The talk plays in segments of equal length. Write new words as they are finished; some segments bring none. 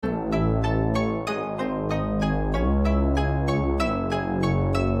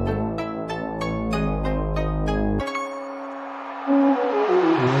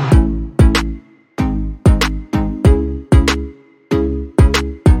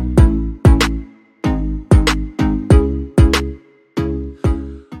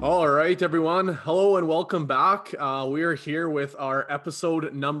right, everyone. Hello and welcome back. We are here with our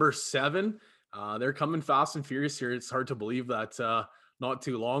episode number 7. They're coming fast and furious here. It's hard to believe that not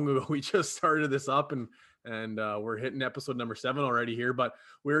too long ago we just started this up and we're hitting episode number 7 already here. But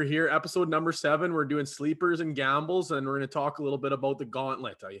we're here, episode number 7. We're doing sleepers and gambles, and we're going to talk a little bit about the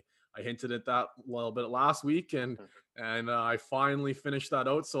gauntlet. I hinted at that a little bit last week, and I finally finished that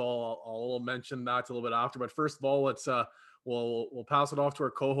out. So I'll mention that a little bit after. But first of all, let's we'll pass it off to our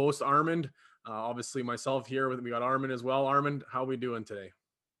co-host Armand. Obviously, myself here. We got Armand as well. Armand, how are we doing today?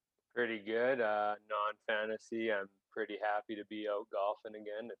 Pretty good. Non-fantasy. I'm pretty happy to be out golfing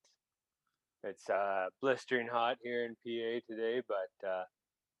again. It's blistering hot here in PA today, but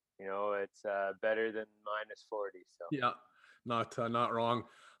it's better than -40. So Yeah, not wrong.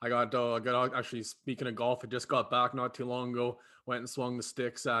 I got actually, speaking of golf, I just got back not too long ago. Went and swung the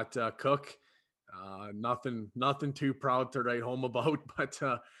sticks at Cook. Nothing too proud to write home about, but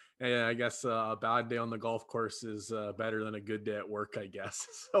yeah, I guess a bad day on the golf course is better than a good day at work, I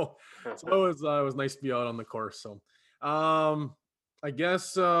guess. So it was nice to be out on the course. So I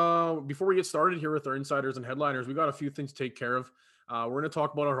guess before we get started here with our insiders and headliners, we got a few things to take care of. We're going to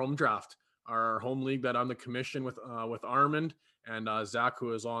talk about our home draft, our home league that I'm the commission with Armand and Zach, who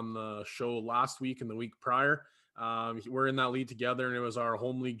was on the show last week and the week prior. We're in that league together, and it was our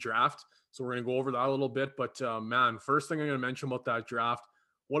home league draft. So we're going to go over that a little bit. But man, first thing I'm going to mention about that draft,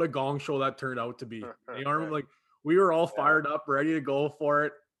 what a gong show that turned out to be. Hey, Armand, like, we were all yeah, fired up, ready to go for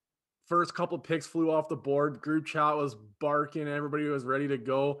it. First couple picks flew off the board. Group chat was barking. Everybody was ready to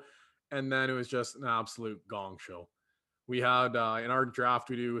go. And then it was just an absolute gong show. We had in our draft,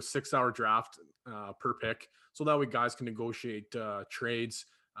 we do a 6-hour draft per pick, so that way guys can negotiate trades,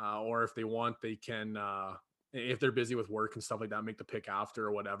 or if they want, they can, if they're busy with work and stuff like that, make the pick after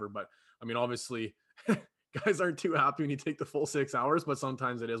or whatever. But I mean, obviously, guys aren't too happy when you take the full 6 hours, but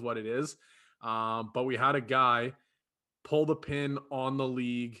sometimes it is what it is. But we had a guy pull the pin on the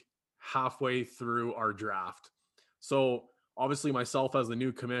league halfway through our draft. So obviously, myself as the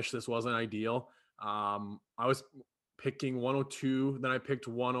new commish, this wasn't ideal. I was picking 102, then I picked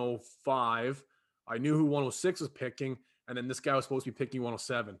 105. I knew who 106 was picking, and then this guy was supposed to be picking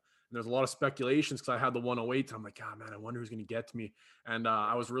 107. And there's a lot of speculations because I had the 108. And I'm like, ah, man, I wonder who's going to get to me. And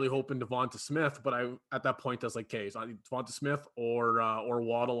I was really hoping Devonta Smith, but at that point I was like, okay, so Devonta Smith or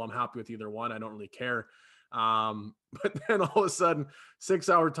Waddle. I'm happy with either one. I don't really care. But then all of a sudden,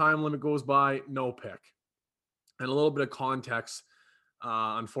 6-hour time limit goes by, no pick. And a little bit of context.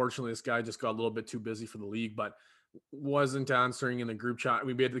 Unfortunately, this guy just got a little bit too busy for the league, but wasn't answering in the group chat.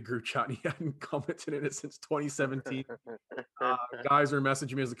 We made the group chat and he hadn't commented in it since 2017. Guys are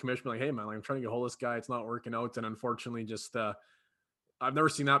messaging me as a commissioner, like, hey, man, like, I'm trying to get a hold of this guy. It's not working out. And unfortunately, just I've never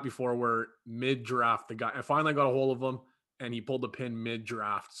seen that before where mid draft, I finally got a hold of him and he pulled the pin mid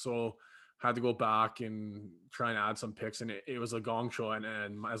draft. So had to go back and try and add some picks. And it was a gong show. And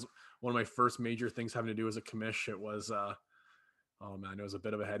as one of my first major things having to do as a commish, it was, oh man, it was a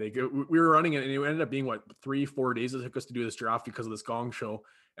bit of a headache. We were running it, and it ended up being 3-4 days it took us to do this draft because of this gong show.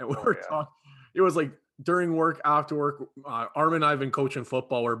 And we were yeah. talking. It was like during work, after work. Armin and I have been coaching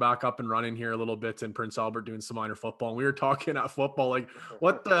football. We're back up and running here a little bit in Prince Albert doing some minor football. And we were talking at football, like,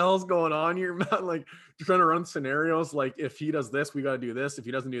 what the hell's going on here, man? Like, trying to run scenarios. Like, if he does this, we got to do this. If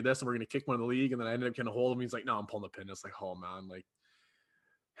he doesn't do this, then we're going to kick one of the league. And then I ended up getting a hold of him. He's like, no, I'm pulling the pin. It's like, oh man, like,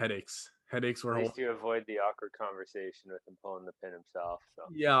 headaches At were least you avoid the awkward conversation with him pulling the pin himself. So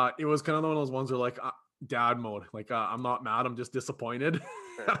Yeah, it was kind of one of those ones where, like, dad mode. Like, I'm not mad, I'm just disappointed.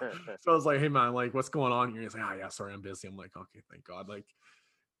 So I was like, hey man, like, what's going on here? He's like, yeah, sorry, I'm busy. I'm like, okay, thank God. Like,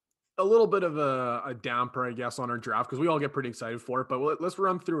 a little bit of a damper, I guess, on our draft because we all get pretty excited for it. But let's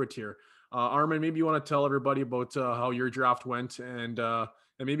run through it here. Armin, maybe you want to tell everybody about how your draft went, and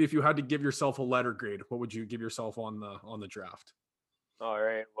maybe if you had to give yourself a letter grade, what would you give yourself on the draft? all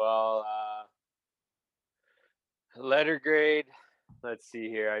right. Well, letter grade. Let's see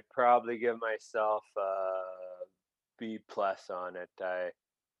here. I'd probably give myself a B plus on it.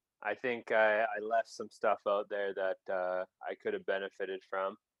 I think I left some stuff out there that I could have benefited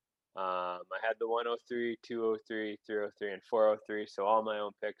from. I had the 103, 203, 303, and 403, so all my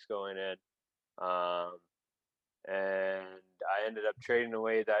own picks going in. Um, and I ended up trading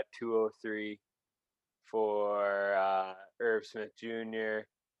away that 203 for Irv Smith Jr.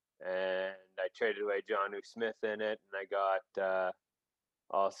 and I traded away Jonnu Smith in it, and I got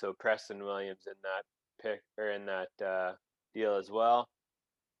also Preston Williams in that pick or in that deal as well.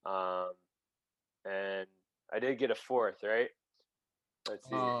 Um, and I did get a fourth, right? Let's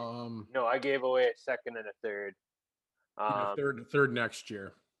see. Um, No, I gave away a second and a third. yeah, Um, third next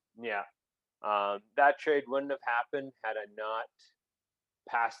year. yeah. That trade wouldn't have happened had I not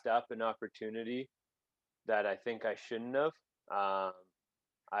passed up an opportunity that I think I shouldn't have. Um,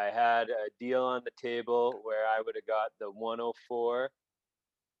 I had a deal on the table where I would have got the 104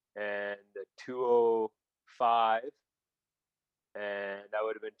 and the 205, and I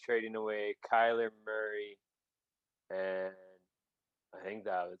would have been trading away Kyler Murray, and I think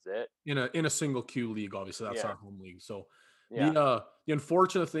that was it. In a single Q league, obviously that's Yeah, our home league. So yeah, the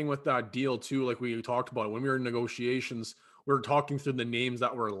unfortunate thing with that deal too, like we talked about when we were in negotiations, we were talking through the names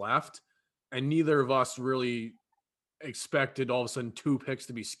that were left, and neither of us really expected all of a sudden two picks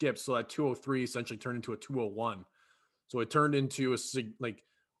to be skipped. So that 203 essentially turned into a 201. So it turned into like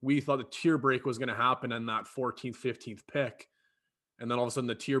we thought the tier break was going to happen in that 14th, 15th pick. And then all of a sudden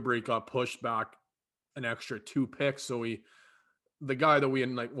the tier break got pushed back an extra two picks. So the guy that we,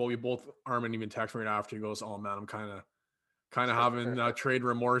 and like, well, we both, Armin even texted me right after, he goes, "Oh man, I'm kind of having trade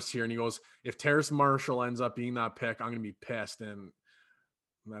remorse here." And he goes, "If Terrace Marshall ends up being that pick, I'm going to be pissed." And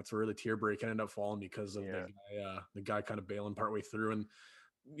that's where the tier break ended up falling because of yeah. the guy kind of bailing partway through. And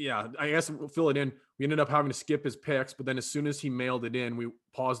yeah, I guess we'll fill it in. We ended up having to skip his picks, but then as soon as he mailed it in, we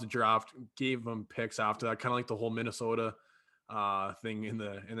paused the draft, gave him picks after that, kind of like the whole Minnesota thing in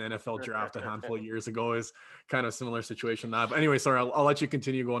the NFL draft a handful of years ago is kind of a similar situation. That, but anyway, sorry, I'll let you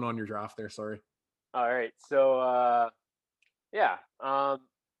continue going on your draft there. Sorry. All right, so yeah,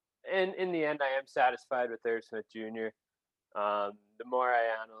 in the end, I am satisfied with Irv Smith Jr. The more I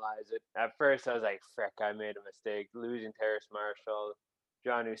analyze it, at first I was like, "Frick, I made a mistake losing Terrace Marshall,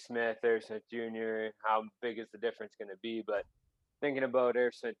 Jonnu Smith, Irv Smith Jr. How big is the difference going to be?" But thinking about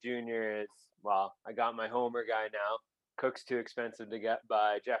Irv Smith Jr. is, well, I got my homer guy now. Cook's too expensive to get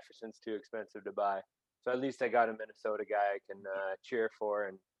by. Jefferson's too expensive to buy. So at least I got a Minnesota guy I can cheer for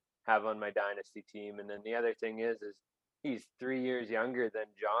and have on my dynasty team. And then the other thing is he's 3 years younger than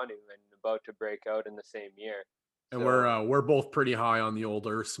Jonnu and about to break out in the same year. And So we're both pretty high on the old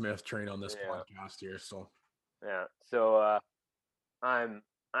Irv Smith train on this yeah, podcast here. So yeah. So I'm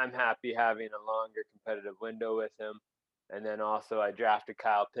I'm happy having a longer competitive window with him. And then also I drafted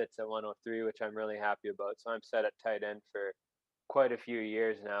Kyle Pitts at 103, which I'm really happy about. So I'm set at tight end for quite a few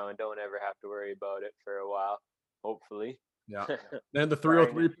years now and don't ever have to worry about it for a while, hopefully. yeah. Then the Barring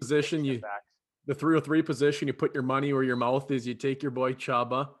 303 any big position, setbacks. the 303 position, you put your money where your mouth is. You take your boy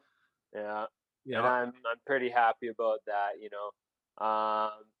Chaba. Yeah. And Yeah. I'm pretty happy about that, you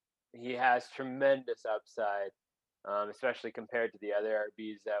know. He has tremendous upside, especially compared to the other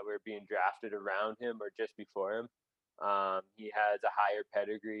RBs that were being drafted around him or just before him. He has a higher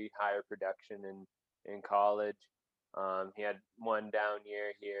pedigree, higher production in college. He had one down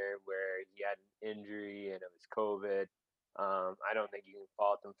year here where he had an injury and it was COVID. I don't think you can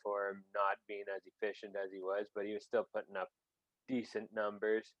fault him for him not being as efficient as he was, but he was still putting up decent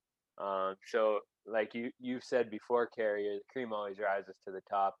numbers. So like you've said before, Carrier, the cream always rises to the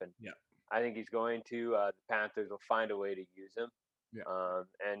top, and Yeah. I think he's going to. The Panthers will find a way to use him, Yeah.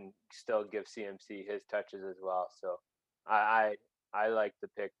 and still give CMC his touches as well. So I I like the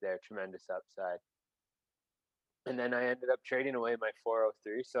pick there. Tremendous upside. And then I ended up trading away my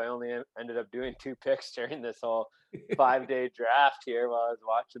 403, so I only ended up doing two picks during this whole 5 day draft here while I was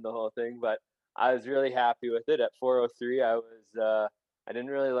watching the whole thing. But I was really happy with it. At 403, I didn't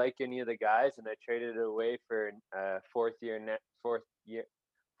really like any of the guys, and I traded it away for a fourth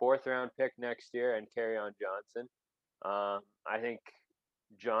round pick next year and Kerryon Johnson. I think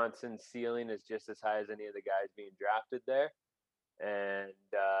Johnson's ceiling is just as high as any of the guys being drafted there, and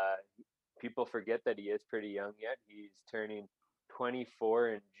people forget that he is pretty young yet. He's turning 24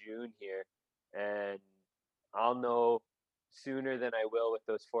 in June here, and I'll know sooner than I will with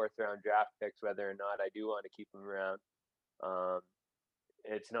those fourth round draft picks whether or not I do want to keep him around. Um,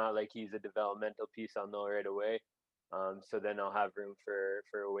 it's not like he's a developmental piece I'll know right away. So then I'll have room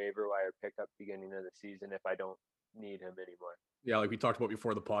for a waiver wire pickup beginning of the season if I don't need him anymore. Yeah, like we talked about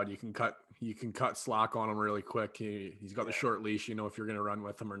before the pod, you can cut slack on him really quick. He's got the Yeah. short leash, you know, if you're going to run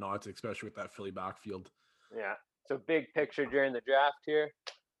with him or not, especially with that Philly backfield. Yeah. So big picture during the draft here.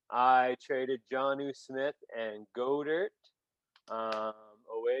 I traded Jonnu Smith and Godert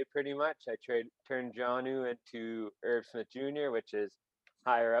away pretty much. I turned Jonnu into Irv Smith Jr., which is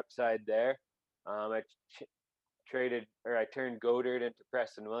higher upside there. I I turned Godert into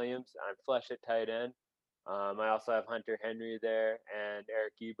Preston Williams. I'm flush at tight end. I also have Hunter Henry there and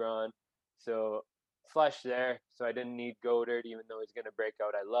Eric Ebron. So flush there. So I didn't need Godert, even though he's going to break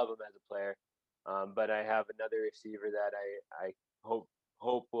out. I love him as a player. But I have another receiver that I hope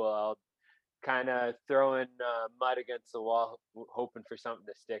will kind of throwing mud against the wall, hoping for something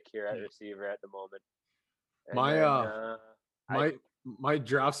to stick here at receiver at the moment. And My then I my my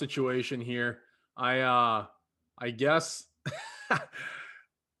draft situation here, I guess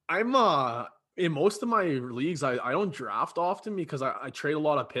I'm in most of my leagues, I don't draft often because I trade a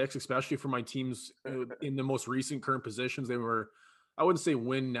lot of picks, especially for my teams in the most recent current positions. They were, I wouldn't say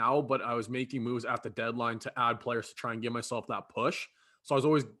win now, but I was making moves at the deadline to add players to try and give myself that push. So I was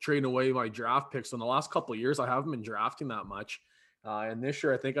always trading away my draft picks. In the last couple of years, I haven't been drafting that much. And this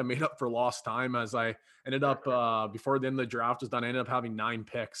year, I think I made up for lost time as I ended up before the end of the draft was done. I ended up having 9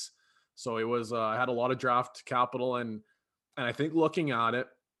 picks, so it was I had a lot of draft capital, and I think looking at it,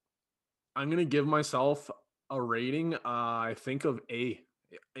 I'm gonna give myself a rating. I think of A.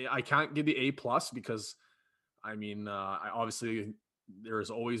 I can't give the A plus because I mean, I obviously there is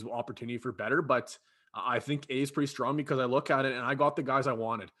always opportunity for better, but I think A is pretty strong because I look at it and I got the guys I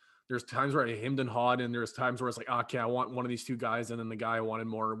wanted. There's times where I hemmed and hawed, and there's times where it's like, okay, I want one of these 2 guys, and then the guy I wanted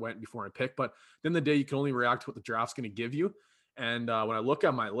more went before I picked. But then the day you can only react to what the draft's going to give you. And when I look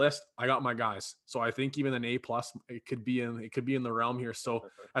at my list, I got my guys. So I think even an A plus, it could be in the realm here. So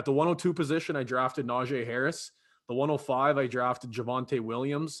at the 102 position, I drafted Najee Harris. The 105, I drafted Javonte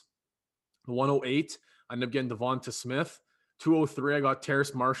Williams. The 108, I ended up getting Devonta Smith. 203, I got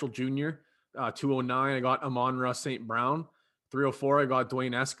Terrace Marshall Jr. 209, I got Amon-Ra St. Brown. 304, I got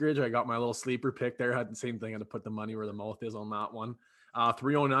Dwayne Eskridge. I got my little sleeper pick there. Had the same thing. I had to put the money where the mouth is on that one.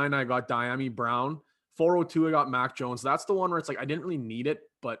 309, I got Dyami Brown. 402, I got Mac Jones. That's the one where it's like I didn't really need it,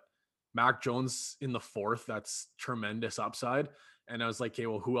 but Mac Jones in the 4th, that's tremendous upside. And I was like, okay,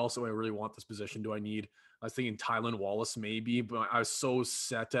 well, who else do I really want this position? Do I need? I was thinking Tylan Wallace maybe, but I was so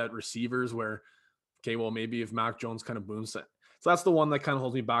set at receivers where, okay, well, maybe if Mac Jones kind of booms it. So that's the one that kind of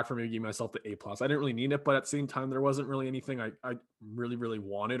holds me back from maybe giving myself the A plus. I didn't really need it, but at the same time, there wasn't really anything I really, really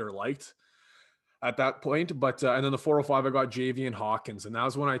wanted or liked at that point. But and then the 405, I got Javian Hawkins. And that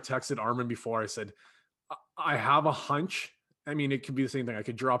was when I texted Armin before. I said, I have a hunch. I mean, it could be the same thing. I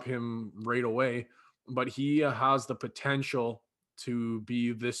could drop him right away, but he has the potential to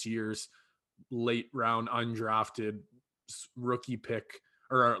be this year's late round undrafted rookie pick,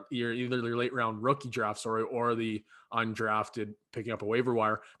 or either your late round rookie drafts or the undrafted picking up a waiver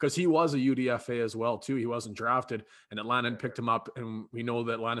wire, because he was a UDFA as well too. He wasn't drafted, and Atlanta picked him up, and we know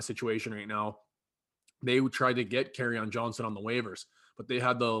the Atlanta situation right now. They tried to get Kerryon Johnson on the waivers, but they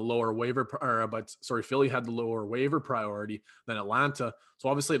had the lower waiver, Philly had the lower waiver priority than Atlanta. So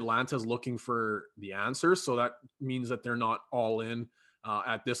obviously Atlanta's looking for the answers. So that means that they're not all in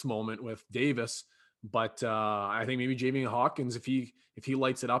at this moment with Davis. But I think maybe Javian Hawkins, if he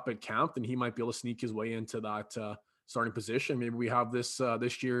lights it up at camp, then he might be able to sneak his way into that starting position. Maybe we have this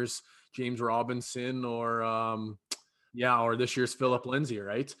year's James Robinson or this year's Philip Lindsay,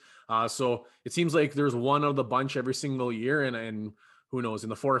 right? So it seems like there's one of the bunch every single year, and who knows, in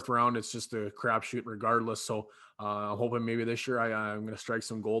the 4th round, it's just a crapshoot regardless. So I'm hoping maybe this year I'm going to strike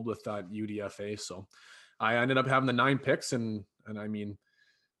some gold with that UDFA. So I ended up having the 9 picks, and I mean,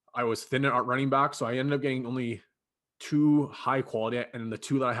 I was thin at running back, so I ended up getting only 2 high quality, and the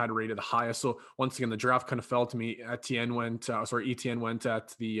 2 that I had rated the highest. So once again, the draft kind of fell to me. Etienne went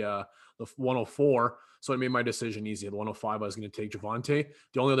at the 104. So it made my decision easy. At 105, I was going to take Javonte.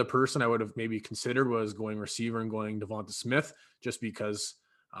 The only other person I would have maybe considered was going receiver and going Devonta Smith, just because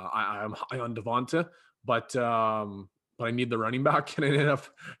I'm high on Devonta. But I need the running back, and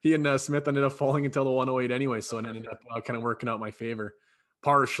he and Smith ended up falling until the 108 anyway. So it ended up kind of working out my favor,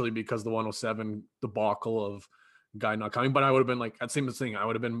 partially because the 107 debacle of guy not coming. But I would have been like, that same thing. I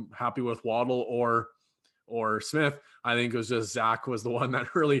would have been happy with Waddle or Smith. I think it was just Zach was the one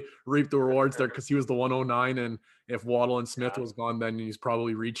that really reaped the rewards there, because he was the 109. And if Waddle and Smith was gone, then he's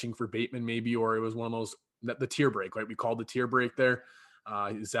probably reaching for Bateman maybe, or it was one of those, the tier break, right? We called the tier break there.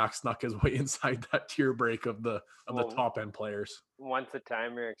 Zach snuck his way inside that tier break of the top end players. Once the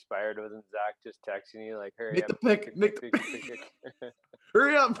timer expired, wasn't Zach just texting you like, hurry make up, the pick.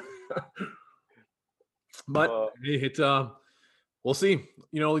 Hurry up. But we'll see.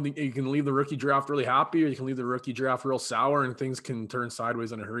 You can leave the rookie draft really happy, or you can leave the rookie draft real sour, and things can turn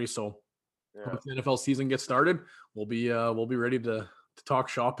sideways in a hurry. So once the NFL season gets started, we'll be ready to talk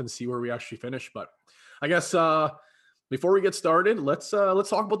shop and see where we actually finish. But I guess before we get started, let's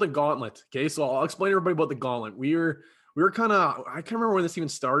talk about the gauntlet. Okay, so I'll explain to everybody about the gauntlet. We were kind of, I can't remember when this even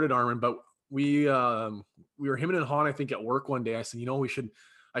started, Armin, but we were hemming and hawing, I think, at work one day. I said,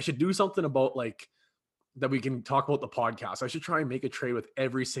 I should do something about like that we can talk about the podcast. I should try and make a trade with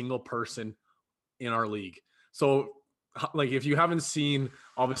every single person in our league. So like, if you haven't seen,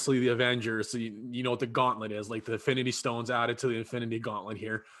 obviously, the Avengers, so you know what the gauntlet is, like the Infinity Stones added to the Infinity Gauntlet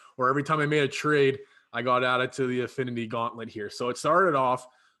here, where every time I made a trade, I got added to the Infinity Gauntlet here. So it started off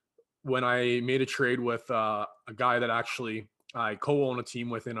when I made a trade with a guy that actually I co-own a team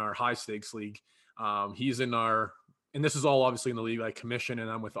with in our high stakes league. He's in our and this is all obviously in the league I commission, and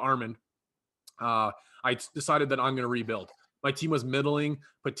I'm with Armin. I decided that I'm going to rebuild. My team was middling,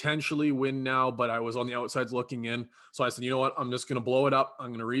 potentially win now, but I was on the outsides looking in. So I said, you know what? I'm just going to blow it up. I'm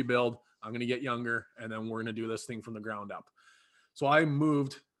going to rebuild. I'm going to get younger, and then we're going to do this thing from the ground up. So I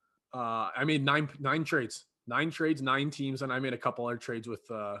moved. I made nine trades, 9 teams, and I made a couple other trades with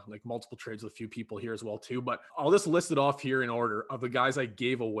like multiple trades with a few people here as well too. But I'll just list it off here in order of the guys I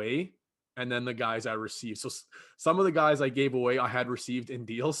gave away and then the guys I received. So some of the guys I gave away I had received in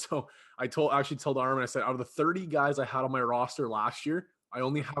deals. So I told Armin, I said, out of the 30 guys I had on my roster last year, I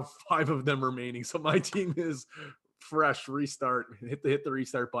only have 5 of them remaining. So my team is fresh, restart, hit the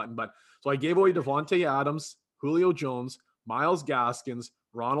restart button. But so I gave away Devontae Adams, Julio Jones, Myles Gaskins,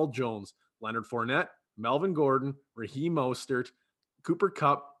 Ronald Jones, Leonard Fournette, Melvin Gordon, Raheem Mostert, Cooper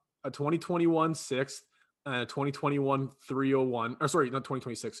Kupp, a 2021 sixth, and a 2021 301, or sorry, not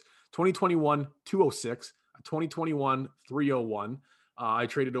 2026, 2021 206, a 2021 301. I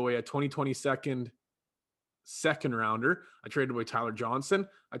traded away a 2020 second rounder. I traded away Tyler Johnson.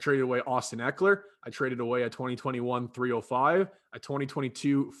 I traded away Austin Eckler. I traded away a 2021 305, a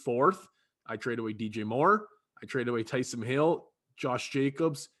 2022 fourth. I traded away DJ Moore. I traded away Taysom Hill, Josh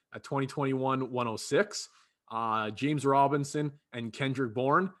Jacobs, a 2021 106, James Robinson, and Kendrick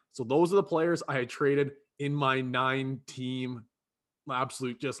Bourne. So those are the players I had traded in my 9-team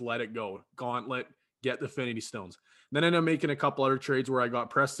absolute just let it go gauntlet, get the Infinity Stones. Then I ended up making a couple other trades where I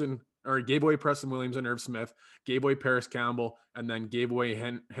got gave away Preston Williams and Irv Smith, gave away Paris Campbell, and then gave away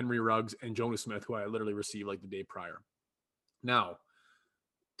Henry Ruggs and Jonas Smith, who I literally received like the day prior. Now,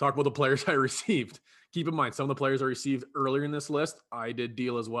 talk about the players I received. Keep in mind, some of the players I received earlier in this list, I did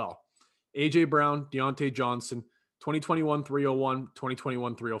deal as well. AJ Brown, Deontay Johnson, 2021 301,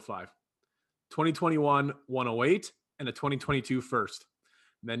 2021 305, 2021 108, and a 2022 first.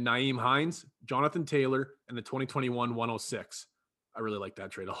 And then Nyheim Hines, Jonathan Taylor, and the 2021 106. I really like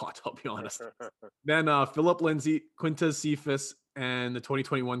that trade a lot, I'll be honest. Then Philip Lindsay, Quintez Cephas, and the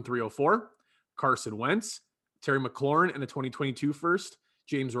 2021 304. Carson Wentz, Terry McLaurin, and the 2022 first.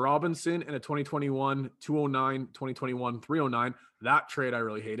 James Robinson, and a 2021 209, 2021 309. That trade I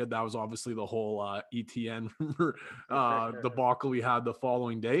really hated. That was obviously the whole ETN debacle we had the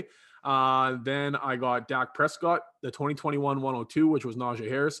following day. Then I got Dak Prescott, the 2021 102, which was Najee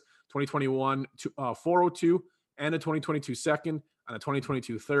Harris, 2021 402, and a 2022 second, and a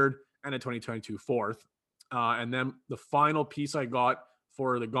 2022 third, and a 2022 fourth. And then the final piece I got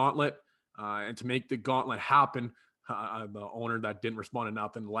for the gauntlet, and to make the gauntlet happen, the owner that didn't respond to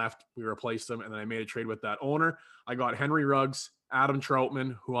nothing left. We replaced him, and then I made a trade with that owner. I got Henry Ruggs, Adam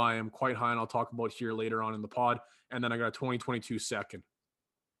Troutman, who I am quite high on. I'll talk about here later on in the pod. And then I got a 2022 second.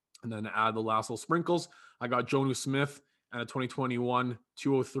 And then to add the last little sprinkles, I got Jonnu Smith and a 2021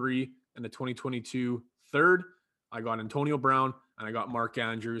 203 and the 2022 third. I got Antonio Brown, and I got Mark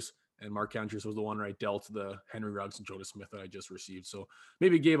Andrews. And Mark Andrews was the one I dealt the Henry Ruggs and Jonnu Smith that I just received. So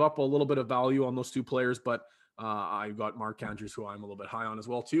maybe gave up a little bit of value on those two players, but I got Mark Andrews, who I'm a little bit high on as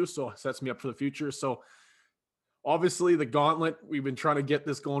well too. So sets me up for the future. So obviously the gauntlet, we've been trying to get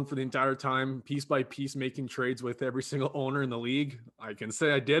this going for the entire time, piece by piece, making trades with every single owner in the league. I can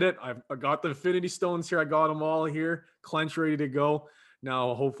say I did it. I got the Infinity Stones here. I got them all here, clenched, ready to go.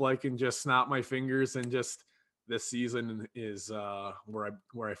 Now, hopefully I can just snap my fingers and just this season is where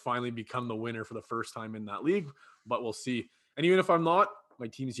I finally become the winner for the first time in that league, but we'll see. And even if I'm not, my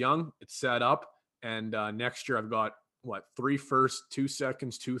team's young, it's set up. And next year I've got 3 firsts, 2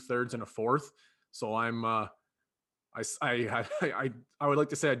 seconds, 2 thirds, and a fourth. So I'm I would like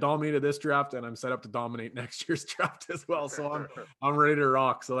to say I dominated this draft, and I'm set up to dominate next year's draft as well. So I'm ready to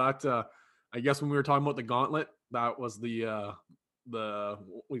rock. So that I guess when we were talking about the gauntlet, that was the what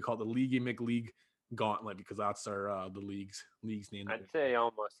we call the Leaguey McLeague gauntlet, because that's our the league's name. I'd say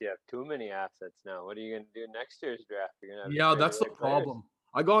almost you have too many assets now. What are you going to do next year's draft? You're gonna have Yeah, that's the problem.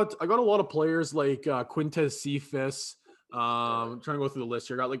 I got a lot of players like Quintez Cephas. I'm trying to go through the list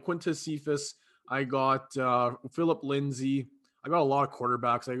here. I got like Quintez Cephas. I got Philip Lindsay. I got a lot of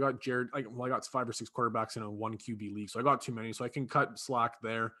quarterbacks. I got I got 5 or 6 quarterbacks in a 1 QB league. So I got too many. So I can cut slack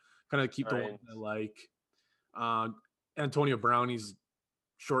there. Kind of keep the ones I like. Antonio Brown, he's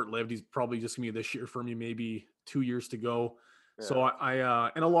short-lived. He's probably just going to be this year for me, maybe 2 years to go. Yeah. So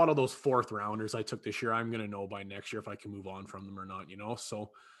I and a lot of those 4th rounders I took this year, I'm going to know by next year if I can move on from them or not,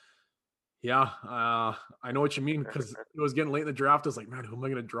 So yeah, I know what you mean, because it was getting late in the draft. I was like, man, who am I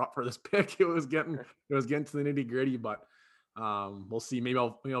going to drop for this pick? It was getting to the nitty-gritty, but we'll see. Maybe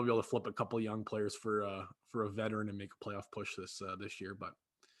I'll be able to flip a couple of young players for a veteran and make a playoff push this year. But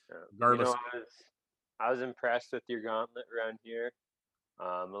regardless, I was impressed with your gauntlet around here.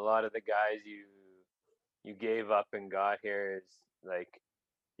 A lot of the guys you gave up and got here is like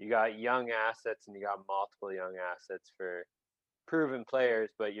you got young assets and you got multiple young assets for proven players,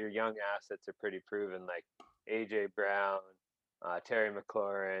 but your young assets are pretty proven, like AJ Brown, Terry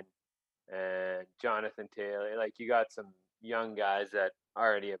McLaurin, and Jonathan Taylor. Like you got some young guys that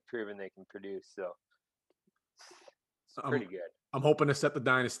already have proven they can produce, so it's I'm pretty good. I'm hoping to set the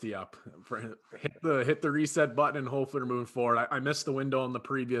dynasty up for hit the reset button and hopefully we're moving forward. I missed the window on the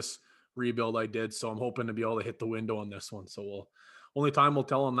previous rebuild I did, so I'm hoping to be able to hit the window on this one. So we'll only time will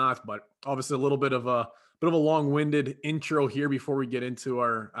tell on that. But obviously a little bit of a long-winded intro here before we get into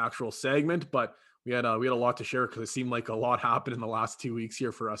our actual segment. But we had a lot to share because it seemed like a lot happened in the last 2 weeks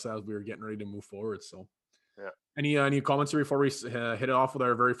here for us as we were getting ready to move forward. So Yeah, any comments here before we hit it off with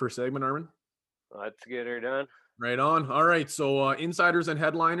our very first segment, Armin? let's get her done. Right on. All right. So insiders and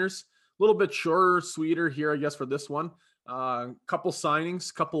headliners, a little bit shorter, sweeter here, I guess, for this one. Couple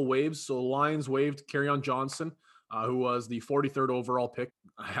signings, couple waves. So Lions waived Kerryon Johnson, who was the 43rd overall pick.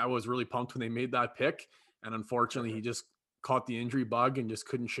 I was really pumped when they made that pick, and unfortunately, he just caught the injury bug and just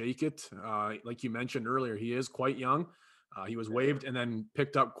couldn't shake it. Like you mentioned earlier, he is quite young. He was waived and then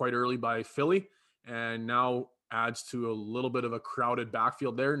picked up quite early by Philly, and now adds to a little bit of a crowded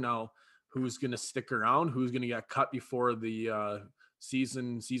backfield there. Now, who's going to stick around, who's going to get cut before the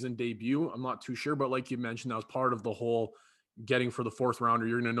season debut? I'm not too sure, but like you mentioned, that was part of the whole getting for the fourth rounder.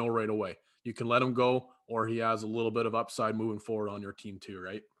 You're going to know right away. You can let him go, or he has a little bit of upside moving forward on your team too,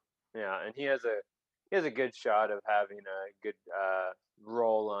 right? Yeah, and he has a good shot of having a good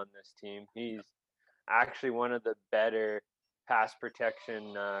role on this team. He's actually one of the better pass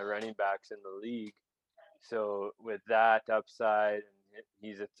protection running backs in the league. So with that upside, and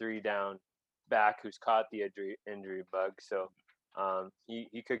he's a 3 down back who's caught the injury bug. So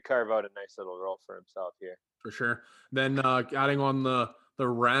he could carve out a nice little role for himself here. For sure. Then adding on the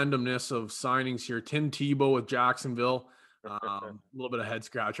randomness of signings here, Tim Tebow with Jacksonville. A little bit of head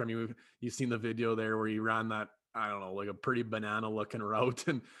scratcher. I mean, you've seen the video there where he ran that, I don't know, like a pretty banana looking route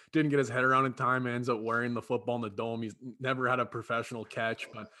and didn't get his head around in time. Ends up wearing the football in the dome. He's never had a professional catch,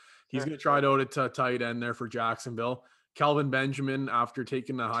 but he's going to try it out at tight end there for Jacksonville. Kelvin Benjamin, after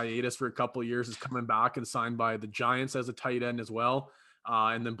taking a hiatus for a couple of years, is coming back and signed by the Giants as a tight end as well.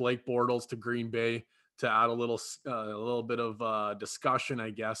 And then Blake Bortles to Green Bay to add a little bit of discussion, I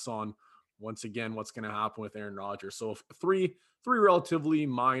guess, on once again what's going to happen with Aaron Rodgers. So three relatively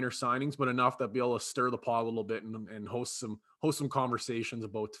minor signings, but enough that be able to stir the pot a little bit and host some conversations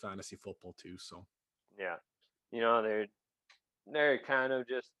about fantasy football too. So Yeah, they're kind of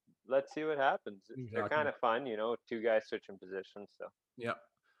just let's see what happens. They're exactly. kind of fun, 2 guys switching positions. So Yeah,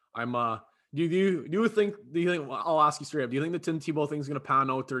 I'm. Do you think? Well, I'll ask you straight up. Do you think the Tim Tebow thing is going to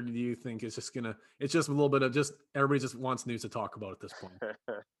pan out, or do you think it's just a little bit of just everybody just wants news to talk about at this point?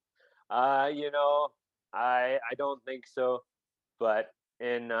 you know, I don't think so, but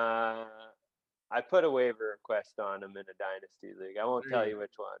in I put a waiver request on him in a dynasty league. I won't There tell you you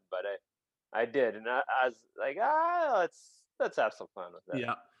which one, but I did, and I was like, let's have some fun with go. it.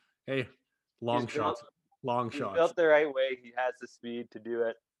 Yeah. Hey, He's long built shots. Long he's shots. built the right way. He has the speed to do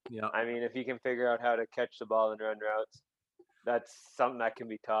it. Yeah. I mean, if he can figure out how to catch the ball and run routes, that's something that can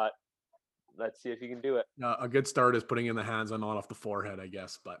be taught. Let's see if he can do it. A good start is putting in the hands on off the forehead, I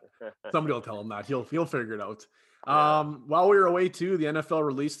guess, but somebody will tell him that he'll figure it out. Yeah. While we were away too, the NFL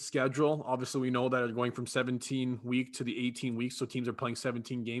released the schedule. Obviously, we know that it's going from 17 week to the 18 weeks, so teams are playing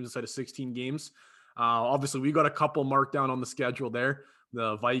 17 games instead of 16 games. Obviously, we got a couple marked down on the schedule there.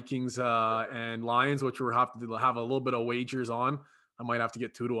 The Vikings and Lions, which we'll have to have a little bit of wagers on. I might have to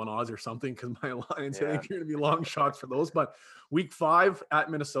get 2-1 odds or something because my Lions I think are going to be long shots for those. But week 5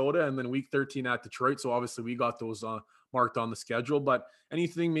 at Minnesota and then week 13 at Detroit. So obviously we got those marked on the schedule. But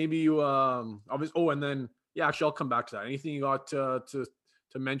anything maybe you obviously and then yeah, actually I'll come back to that. Anything you got to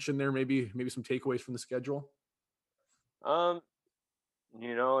mention there? Maybe some takeaways from the schedule. Um,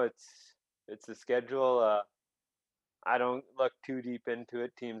 it's the schedule. I don't look too deep into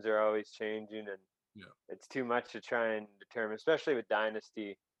it. Teams are always changing, and it's too much to try and determine, especially with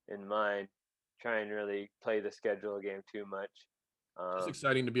dynasty in mind. Try and really play the schedule game too much. It's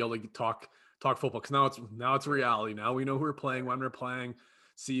exciting to be able to talk football because now it's reality. Now we know who we're playing, when we're playing,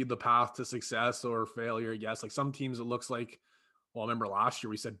 see the path to success or failure. Yes, like some teams, it looks like. Well, I remember last year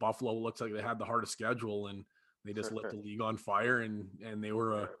we said Buffalo looks like they had the hardest schedule and they just lit the league on fire and they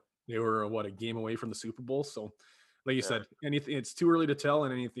were a game away from the Super Bowl. So, like you said, anything it's too early to tell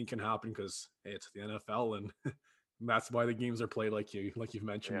and anything can happen because hey, it's the NFL and that's why the games are played like you've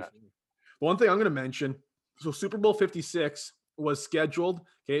mentioned before. The one thing I'm going to mention, so Super Bowl 56 was scheduled.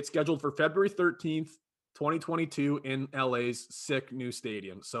 Okay, it's scheduled for February 13th 2022 in LA's sick new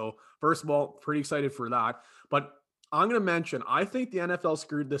stadium. So, first of all, pretty excited for that. But I'm going to mention, I think the NFL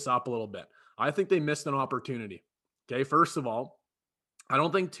screwed this up a little bit. I think they missed an opportunity. Okay. First of all, I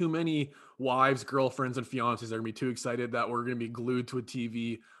don't think too many wives, girlfriends, and fiancés are going to be too excited that we're going to be glued to a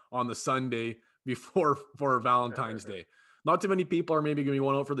TV on the Sunday before for Valentine's Day. Not too many people are maybe going to be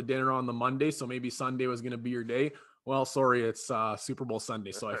going out for the dinner on the Monday, so maybe Sunday was going to be your day. Well, sorry, it's Super Bowl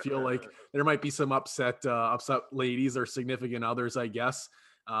Sunday, so I feel like there might be some upset ladies or significant others, I guess,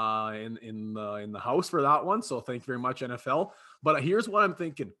 in the house for that one. So thank you very much, NFL. But here's what I'm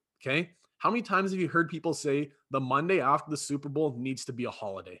thinking. Okay, how many times have you heard people say the Monday after the Super Bowl needs to be a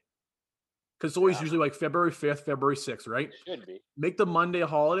holiday? Because it's always Yeah, usually like February 5th, February 6th, right? should be. Make the Monday a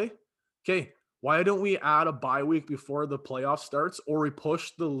holiday. Okay, why don't we add a bye week before the playoff starts, or we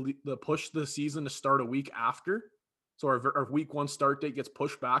push the season to start a week after? So our week one start date gets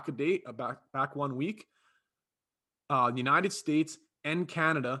pushed back a date, back 1 week. The United States and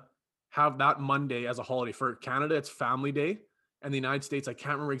Canada have that Monday as a holiday. For Canada, it's Family Day, and the United States, I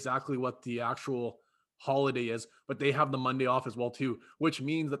can't remember exactly what the actual holiday is, but they have the Monday off as well too, which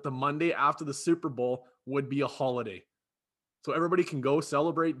means that the Monday after the Super Bowl would be a holiday. So everybody can go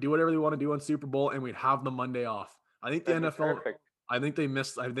celebrate, do whatever they want to do on Super Bowl, and we'd have the Monday off. I think the That'd be NFL, perfect. I think they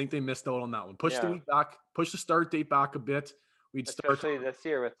missed out on that one. Push the Yeah, week back, push the start date back a bit. We'd start, especially this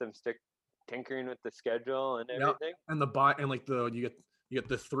year with them stick tinkering with the schedule and yeah, everything. and the bye and like you get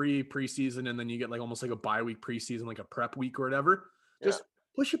the 3 preseason, and then you get like almost like a bye week preseason, like a prep week or whatever. Yeah, Just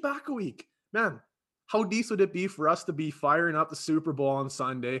push it back a week, man. How decent would it be for us to be firing up the Super Bowl on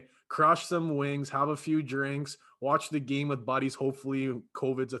Sunday, crush some wings, have a few drinks, watch the game with buddies? Hopefully,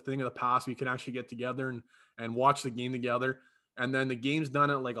 COVID's a thing of the past. We can actually get together and watch the game together. And then the game's done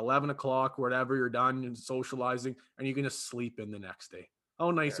at like 11 o'clock, whatever. You're done and socializing, and you can just sleep in the next day.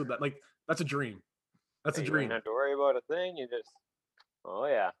 How nice would sure. that? Like, that's a dream. That's a Hey, you wouldn't dream. have to worry about a thing. You just, oh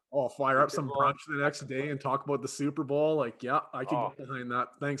yeah, Oh, fire up Super some Bowl. brunch the That's next the day fun. and talk about the Super Bowl. Like, yeah, I could Oh, get behind that.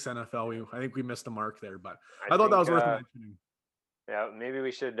 Thanks, NFL. I think we missed the mark there, but I I thought that think was worth mentioning. yeah, maybe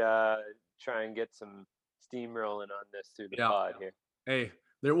we should try and get some steam rolling on this through the Yeah. pod here. Hey,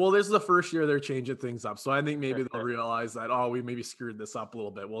 this is the first year they're changing things up. So I think maybe they'll realize that, oh, we maybe screwed this up a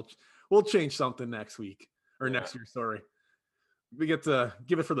little bit. We'll change something next week or Yeah, next year. Sorry. We get to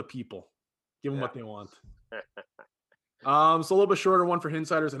give it for the people. Give them yeah. what they want. So a little bit shorter one for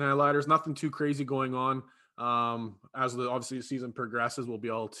insiders and highlighters. Nothing too crazy going on. As obviously the season progresses, we'll be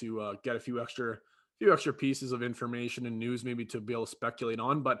able to get a few extra pieces of information and news maybe to be able to speculate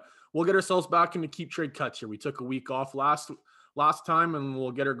on. But we'll get ourselves back into keep trade cuts here. We took a week off last time, and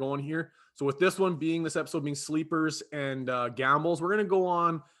we'll get her going here. So with this episode being sleepers and gambles, we're gonna go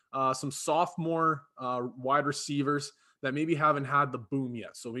on some sophomore wide receivers that maybe haven't had the boom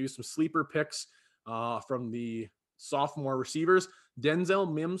yet. So maybe some sleeper picks from the sophomore receivers: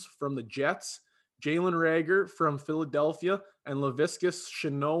 Denzel Mims from the Jets, Jalen Rager from Philadelphia, and Laviscus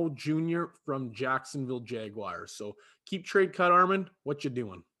Chenault Jr. from Jacksonville Jaguars. So keep trade cut, Armand. What you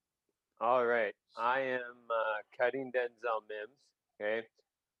doing? All right, I am cutting Denzel Mims. Okay,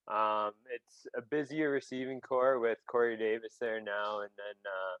 it's a busier receiving core with Corey Davis there now, and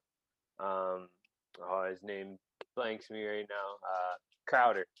then oh, his name blanks me right now.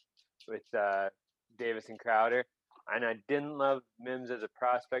 Crowder with Davis and Crowder, and I didn't love Mims as a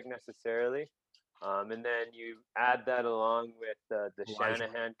prospect necessarily. And then you add that along with the Elijah.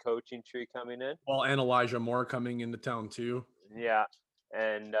 Shanahan coaching tree coming in. Well, and Elijah Moore coming into town too. Yeah,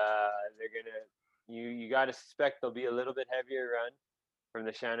 and they're gonna you got to suspect there'll be a little bit heavier run from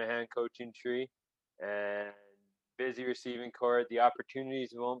the Shanahan coaching tree, and busy receiving core. The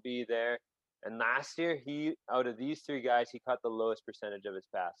opportunities won't be there. And last year, he out of these three guys, he caught the lowest percentage of his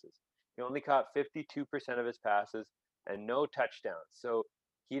passes. He only caught 52% of his passes and no touchdowns. So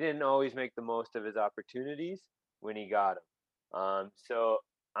he didn't always make the most of his opportunities when he got them. So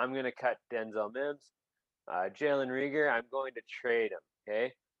I'm gonna cut Denzel Mims. Jalen Rieger, I'm going to trade him.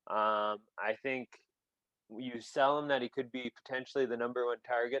 Okay. I think you sell him that he could be potentially the number one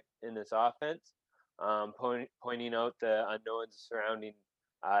target in this offense. Pointing out the unknowns surrounding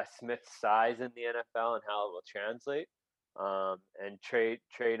Smith's size in the NFL and how it will translate. And trade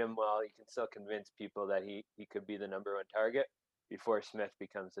him while you can still convince people that he could be the number one target before Smith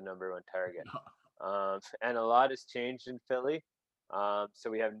becomes the number one target. And a lot has changed in Philly. So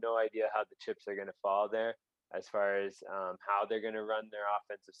we have no idea how the chips are going to fall there as far as how they're going to run their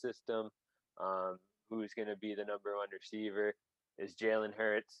offensive system, who's going to be the number one receiver. Is Jalen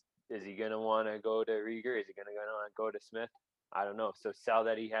Hurts? Is he going to want to go to Rieger? Is he going to want to go to Smith? I don't know. So sell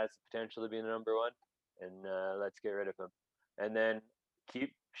that he has the potential to be the number one, and let's get rid of him. And then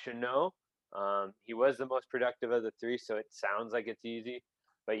keep Chenault. He was the most productive of the three, so it sounds like it's easy.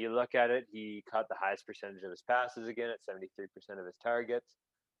 But you look at it, he caught the highest percentage of his passes again at 73% of his targets,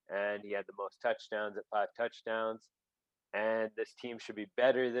 and he had the most touchdowns at 5 touchdowns. And this team should be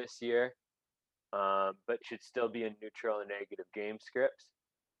better this year, but should still be in neutral and negative game scripts.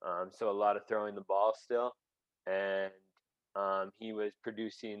 So a lot of throwing the ball still. And he was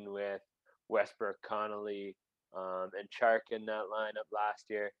producing with Westbrook, Connolly, and Chark in that lineup last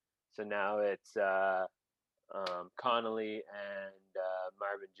year. So now it's Connolly and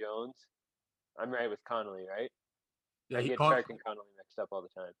Marvin Jones. I'm right with Connolly, right? Yeah, I get Chark and Connolly mixed up all the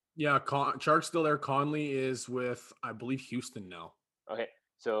time. Yeah, Chark's still there. Conley is with, I believe, Houston now. Okay,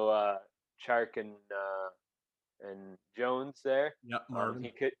 so Chark and Jones there. Yeah, Marvin.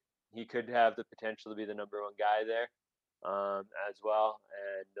 He could have the potential to be the number one guy there, as well,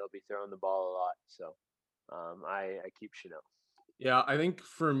 and they'll be throwing the ball a lot. So I keep Chanel. Yeah, I think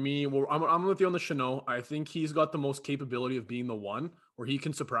for me, well, I'm with you on the Chanel. I think he's got the most capability of being the one where he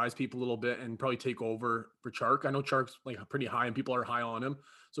can surprise people a little bit and probably take over for Chark. I know Chark's like pretty high and people are high on him.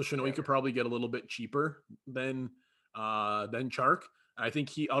 So Chanel, you could probably get a little bit cheaper than Chark. I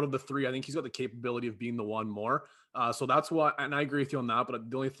think out of the three, I think he's got the capability of being the one more. So that's why, and I agree with you on that. But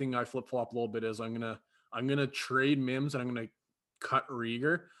the only thing I flip flop a little bit is I'm gonna trade Mims and I'm gonna cut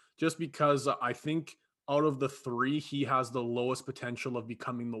Rieger just because I think out of the three, he has the lowest potential of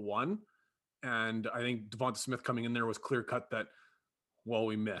becoming the one. And I think Devonta Smith coming in there was clear cut that, well,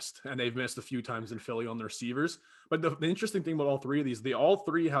 we missed. And they've missed a few times in Philly on the receivers. But the interesting thing about all three of these, they all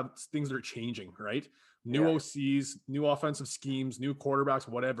three have things that are changing, right? New OCs, new offensive schemes, new quarterbacks,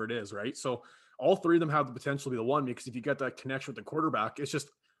 whatever it is, right? So all three of them have the potential to be the one because if you get that connection with the quarterback, it's just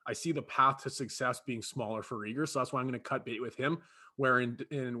I see the path to success being smaller for Rieger. So that's why I'm going to cut bait with him. Where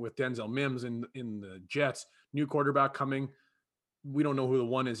in with Denzel Mims in the Jets, new quarterback coming. We don't know who the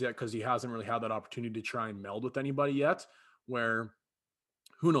one is yet because he hasn't really had that opportunity to try and meld with anybody yet. Where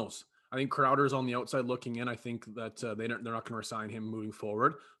who knows? I think Crowder's on the outside looking in. I think that they're not going to resign him moving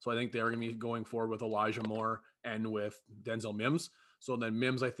forward. So I think they're going to be going forward with Elijah Moore and with Denzel Mims. So then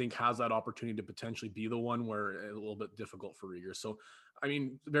Mims, I think, has that opportunity to potentially be the one where it's a little bit difficult for Rieger. So, I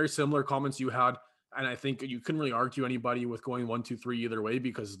mean, very similar comments you had. And I think you couldn't really argue anybody with going 1, 2, 3 either way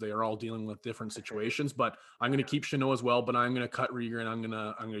because they are all dealing with different situations. But I'm going to keep Chanel as well, but I'm going to cut Rieger and I'm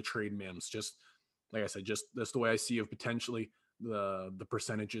going to trade Mims. Just like I said, just that's the way I see of potentially the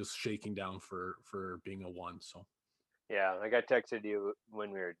percentages shaking down for being a one. So yeah, like I texted you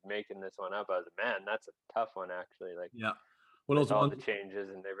when we were making this one up. I was like, man, that's a tough one actually. Like yeah, well, those all the changes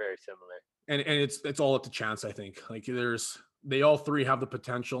and they're very similar. And it's all up to chance. I think like they all three have the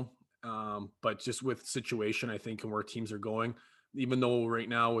potential. But just with situation, I think, and where teams are going, even though right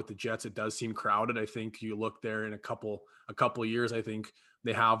now with the Jets, it does seem crowded. I think you look there in a couple of years, I think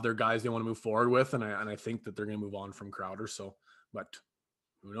they have their guys they want to move forward with. And I think that they're going to move on from Crowder. So, but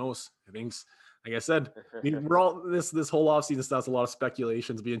who knows? I think, like I said, I mean, we're all this whole offseason stuff's a lot of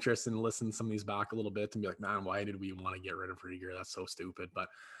speculations. Be interested in listening to some of these back a little bit and be like, man, why did we want to get rid of Rieger? That's so stupid. But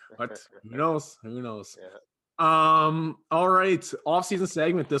who knows? Who knows? Yeah. All right. Off-season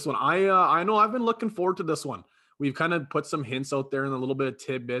segment. This one. I know I've been looking forward to this one. We've kind of put some hints out there and a little bit of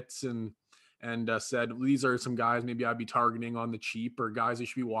tidbits and said these are some guys maybe I'd be targeting on the cheap or guys you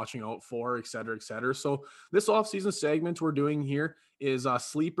should be watching out for, et cetera, et cetera. So this off-season segment we're doing here is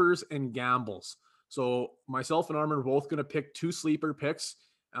sleepers and gambles. So myself and Armin are both going to pick 2 sleeper picks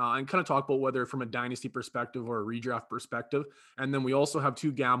and kind of talk about whether from a dynasty perspective or a redraft perspective. And then we also have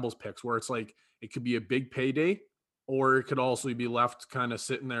 2 gambles picks where it's like it could be a big payday or it could also be left kind of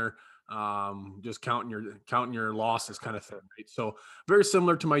sitting there just counting your losses kind of thing, right? So very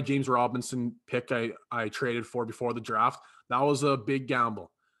similar to my James Robinson pick I traded for before the draft. That was a big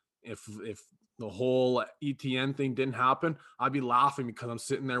gamble. If the whole ETN thing didn't happen, I'd be laughing because I'm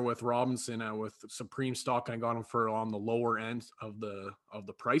sitting there with Robinson and with Supreme stock and I got him for on the lower end of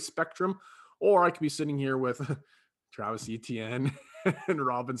the price spectrum, or I could be sitting here with Travis Etienne and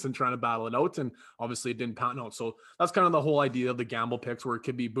Robinson trying to battle it out, and obviously it didn't pan out. So that's kind of the whole idea of the gamble picks, where it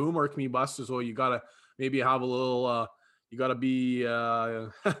could be boom or it can be bust. So you gotta maybe have a little. You gotta be.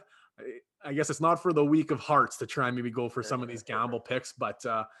 I guess it's not for the weak of hearts to try and maybe go for some of these gamble picks, but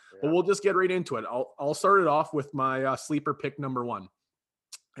we'll just get right into it. I'll start it off with my sleeper pick number 1,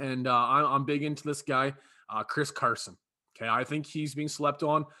 and I'm big into this guy, Chris Carson. Okay, I think he's being slept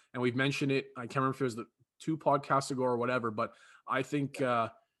on, and we've mentioned it. I can't remember if it was the 2 podcasts ago or whatever, but I think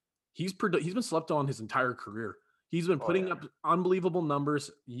he's been slept on his entire career. He's been putting up unbelievable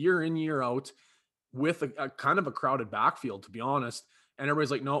numbers year in, year out with a kind of a crowded backfield, to be honest. And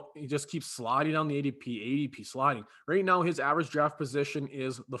everybody's like, no, he just keeps sliding down the ADP sliding. Right now, his average draft position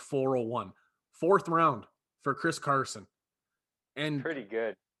is the 401. 4th round for Chris Carson. And, Pretty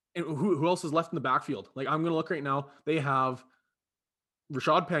good. and who else is left in the backfield? Like, I'm going to look right now. They have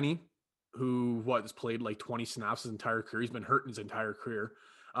Rashad Penny, who has played like 20 snaps his entire career. He's been hurt in his entire career.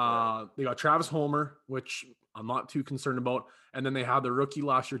 They got Travis Homer, which I'm not too concerned about. And then they had the rookie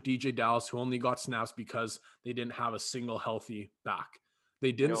last year, DJ Dallas, who only got snaps because they didn't have a single healthy back.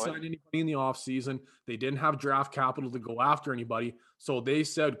 They didn't sign anybody in the offseason. They didn't have draft capital to go after anybody. So they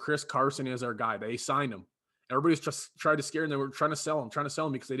said Chris Carson is our guy. They signed him. Everybody's just tried to scare him. They were trying to sell him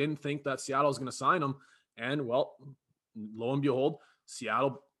because they didn't think that Seattle was going to sign him. And, well, lo and behold,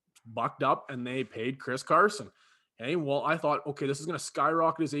 Seattle bucked up and they paid Chris Carson. Hey, well, I thought, okay, this is going to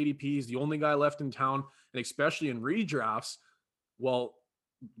skyrocket his ADP. He's the only guy left in town, and especially in redrafts. Well,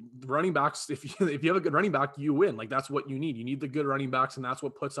 running backs, if you have a good running back, you win. Like, that's what you need. You need the good running backs, and that's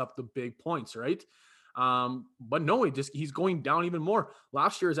what puts up the big points, right? But no, he's going down even more.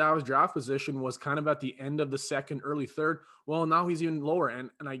 Last year's average draft position was kind of at the end of the second, early third. Well, now he's even lower.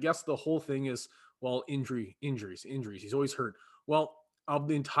 And I guess the whole thing is, well, injuries. He's always hurt. Well, of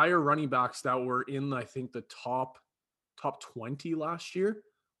the entire running backs that were in, I think, the top 20 last year,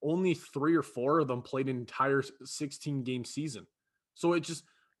 only 3 or 4 of them played an entire 16-game season. So it just,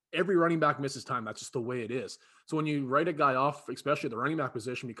 every running back misses time. That's just the way it is. So when you write a guy off, especially the running back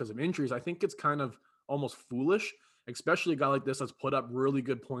position because of injuries, I think it's kind of almost foolish, especially a guy like this that's put up really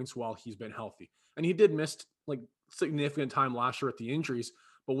good points while he's been healthy. And he did miss like significant time last year with the injuries,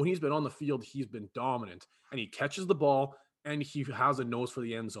 but when he's been on the field, he's been dominant, and he catches the ball and he has a nose for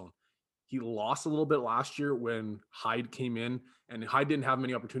the end zone. He lost a little bit last year when Hyde came in, and Hyde didn't have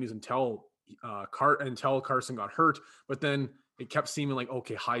many opportunities until Carson got hurt. But then it kept seeming like,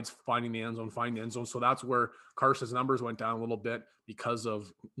 okay, Hyde's finding the end zone. So that's where Carson's numbers went down a little bit because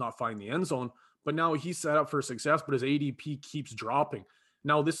of not finding the end zone. But now he's set up for success, but his ADP keeps dropping.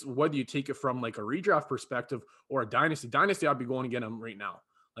 Now, this, whether you take it from like a redraft perspective or a dynasty, I'd be going to get him right now.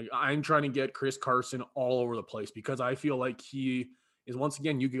 Like, I'm trying to get Chris Carson all over the place because I feel like he is, once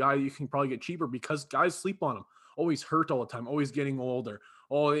again, you can probably get cheaper because guys sleep on him. Always hurt all the time, always getting older.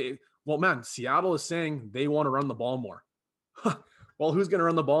 Well, man, Seattle is saying they want to run the ball more. Well, who's going to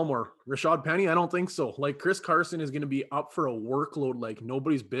run the ball more? Rashad Penny? I don't think so. Like, Chris Carson is going to be up for a workload like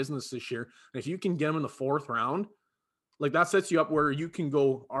nobody's business this year. And if you can get him in the 4th round, like, that sets you up where you can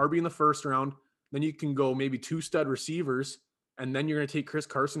go RB in the 1st round, then you can go maybe 2 stud receivers, and then you're going to take Chris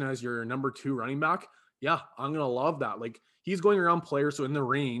Carson as your number 2 running back. Yeah, I'm going to love that. Like, he's going around players, so in the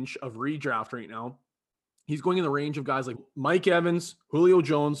range of redraft right now, he's going in the range of guys like Mike Evans, Julio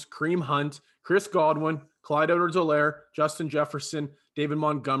Jones, Kareem Hunt, Chris Godwin, Clyde Edwards-Helaire, Justin Jefferson, David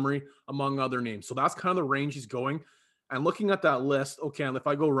Montgomery, among other names. So that's kind of the range he's going. And looking at that list, okay, if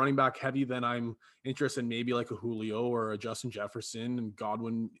I go running back heavy, then I'm interested in maybe like a Julio or a Justin Jefferson, and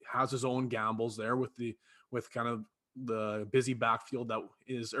Godwin has his own gambles there with kind of the busy backfield that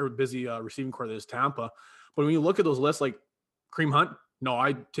is, or busy receiving core that is Tampa. But when you look at those lists, like Kareem Hunt, no,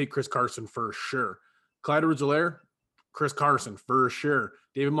 I'd take Chris Carson for sure. Clyde Edwards-Helaire, Chris Carson for sure.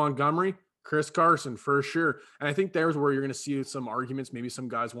 David Montgomery, Chris Carson for sure. And I think there's where you're going to see some arguments. Maybe some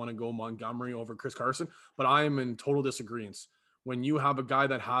guys want to go Montgomery over Chris Carson, but I am in total disagreement. When you have a guy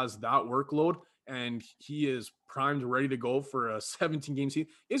that has that workload and he is primed, ready to go for a 17-game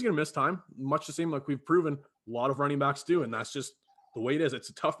season, he's going to miss time, much the same like we've proven a lot of running backs do. And that's just the way it is. It's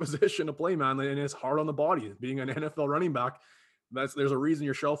a tough position to play, man, and it's hard on the body. Being an NFL running back, there's a reason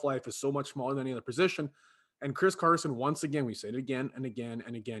your shelf life is so much smaller than any other position. And Chris Carson, once again, we say it again and again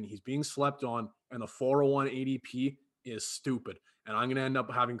and again, he's being slept on, and the 401 ADP is stupid. And I'm going to end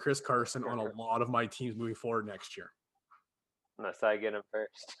up having Chris Carson on a lot of my teams moving forward next year. Unless I get him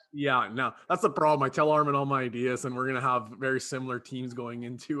first. Yeah, no, that's the problem. I tell Armin all my ideas, and we're going to have very similar teams going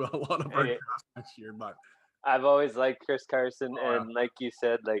into a lot of our drafts next year. But I've always liked Chris Carson, and like you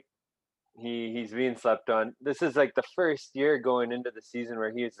said, like he's being slept on. This is like the first year going into the season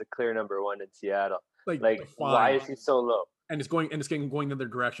where he is the clear number 1 in Seattle. Like why is he so low? And it's going the other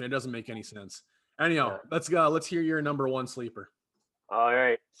direction. It doesn't make any sense. Anyhow, let's go. Let's hear your number 1 sleeper. All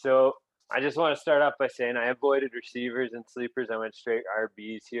right. So I just want to start off by saying I avoided receivers and sleepers. I went straight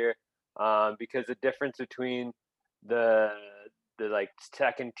RBs here, because the difference between the like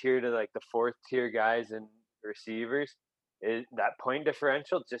 2nd tier to like the 4th tier guys and receivers is that point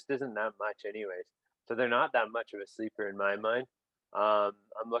differential just isn't that much anyways. So they're not that much of a sleeper in my mind.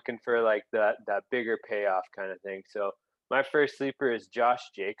 I'm looking for like that bigger payoff kind of thing. So my first sleeper is Josh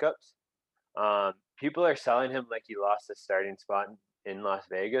Jacobs. People are selling him like he lost a starting spot in Las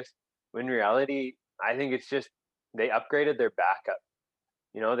Vegas. When in reality, I think it's just they upgraded their backup.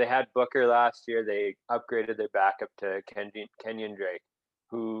 You know, they had Booker last year. They upgraded their backup to Kenyon Drake.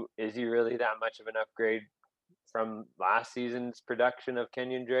 who is he really that much of an upgrade from last season's production of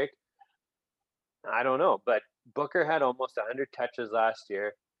Kenyon Drake? I don't know, but Booker had almost 100 touches last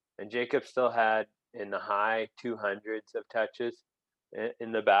year, and Jacob still had in the high 200s of touches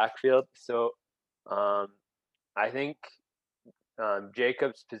in the backfield. So um, I think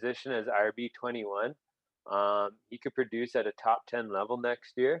Jacob's position as RB21, he could produce at a top 10 level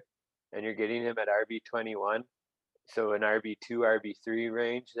next year, and you're getting him at RB21, so an RB2, RB3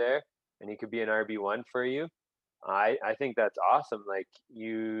 range there, and he could be an RB1 for you. I think that's awesome. Like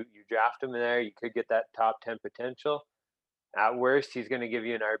you draft him in there, you could get that top 10 potential. At worst, he's going to give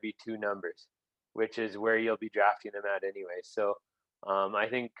you an RB2 numbers, which is where you'll be drafting him at anyway. So I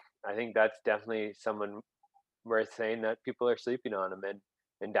think that's definitely someone worth saying that people are sleeping on him. And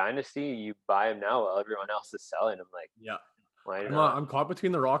in Dynasty, you buy him now while everyone else is selling him. Like, Yeah. why I'm not? I'm caught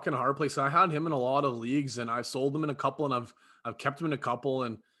between the rock and a hard place. I had him in a lot of leagues, and I've sold him in a couple, and I've kept him in a couple.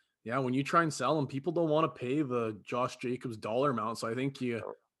 And yeah, when you try and sell him, people don't want to pay the Josh Jacobs dollar amount. So I think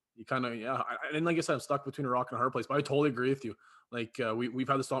Oh, you kind of yeah. And like I said, I'm stuck between a rock and a hard place. But I totally agree with you. Like we've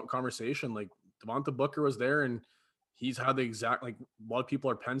had this conversation. Like Devonta Booker was there, and he's had the exact like a lot of people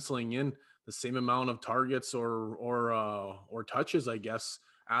are penciling in the same amount of targets or touches, I guess,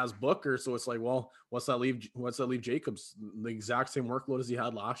 as Booker. So it's like, well, what's that leave Jacobs? The exact same workload as he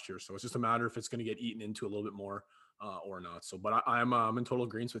had last year. So it's just a matter if it's going to get eaten into a little bit more or not. So, but I'm in total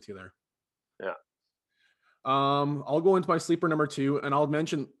agreement with you there. yeah. I'll go into my sleeper number two, and I'll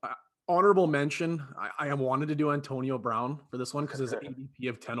mention honorable mention. I wanted to do Antonio Brown for this one because his ADP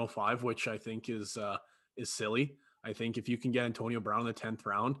of 1005, which I think is silly. I think if you can get Antonio Brown in the 10th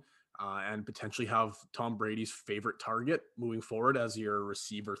round and potentially have Tom Brady's favorite target moving forward as your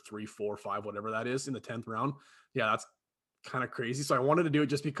receiver 3, 4, 5, whatever that is in the 10th round, yeah, that's kind of crazy. So I wanted to do it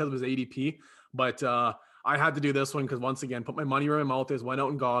just because of his ADP, but I had to do this one because once again, put my money where my mouth is. Went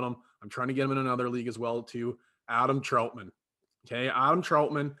out and got him. I'm trying to get him in another league as well too. Adam Troutman. Okay, Adam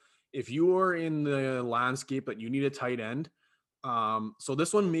Troutman. If you are in the landscape that you need a tight end, so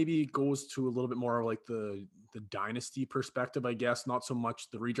this one maybe goes to a little bit more like the dynasty perspective, I guess, not so much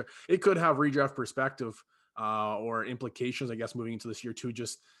the redraft. It could have redraft perspective or implications, I guess, moving into this year too.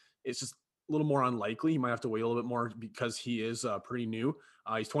 Just it's just a little more unlikely. He might have to wait a little bit more because he is pretty new.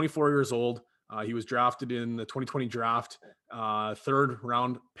 He's 24 years old. He was drafted in the 2020 draft, third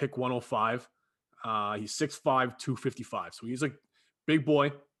round pick 105. He's 6'5", 255. So he's a big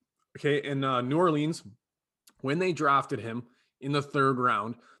boy. Okay, in New Orleans, when they drafted him in the third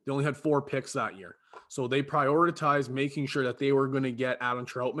round, they only had 4 picks that year. So they prioritized making sure that they were going to get Adam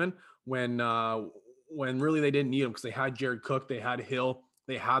Troutman when really they didn't need him because they had Jared Cook, they had Hill,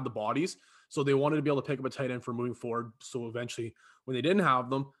 they had the bodies. So they wanted to be able to pick up a tight end for moving forward. So eventually, when they didn't have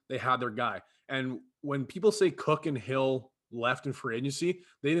them, they had their guy. And when people say Cook and Hill left in free agency,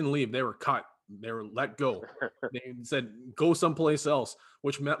 they didn't leave; they were cut. They were let go. They said go someplace else,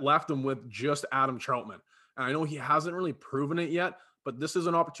 which left them with just Adam Troutman. And I know he hasn't really proven it yet, but this is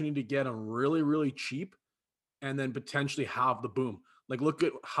an opportunity to get him really, really cheap and then potentially have the boom. Like, look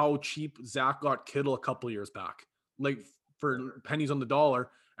at how cheap Zach got Kittle a couple years back, like for pennies on the dollar.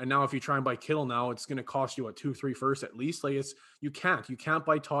 And now, if you try and buy Kittle now, it's going to cost you 2, 3 first at least. Like you can't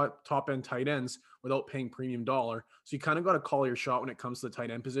buy top end tight ends without paying premium dollar. So you kind of got to call your shot when it comes to the tight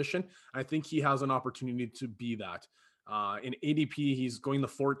end position. I think he has an opportunity to be that. In ADP, he's going the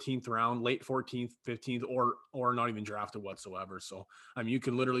 14th round, late 14th, 15th, or not even drafted whatsoever. So I mean, you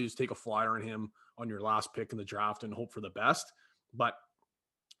can literally just take a flyer on him on your last pick in the draft and hope for the best. But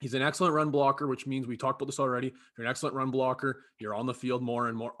he's an excellent run blocker, which means we talked about this already. If you're an excellent run blocker, you're on the field more,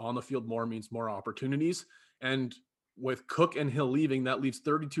 and more on the field more means more opportunities. And with Cook and Hill leaving, that leaves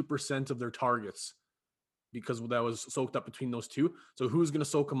 32% of their targets because that was soaked up between those two. So who's going to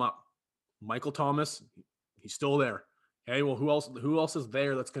soak them up? Michael Thomas, he's still there. Okay, well, who else is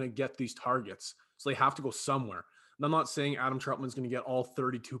there that's going to get these targets? So they have to go somewhere. And I'm not saying Adam Troutman's going to get all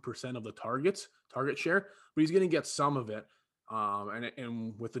 32% of the target share, but he's going to get some of it.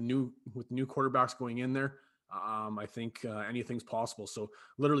 And with new quarterbacks going in there, I think anything's possible. So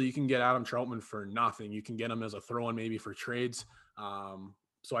literally, you can get Adam Troutman for nothing. You can get him as a throw-in maybe for trades.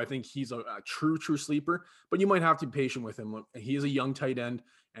 So I think he's a true sleeper, but you might have to be patient with him. He is a young tight end,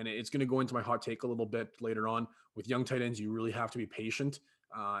 and it's going to go into my hot take a little bit later on. With young tight ends, you really have to be patient,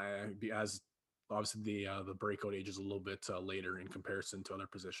 as obviously the breakout age is a little bit later in comparison to other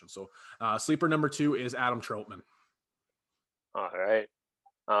positions. So sleeper number 2 is Adam Troutman. All right.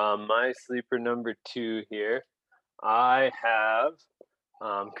 My sleeper number 2 here, I have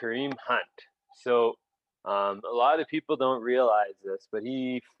Kareem Hunt. So a lot of people don't realize this, but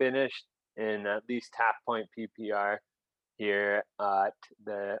he finished in at least half point PPR. here at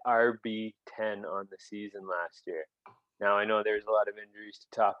the RB10 on the season last year. Now I know there's a lot of injuries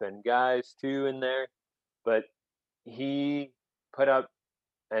to top end guys too in there, but he put up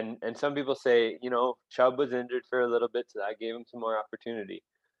and some people say, Chubb was injured for a little bit, so that gave him some more opportunity.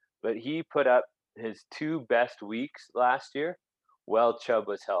 But he put up his two best weeks last year while Chubb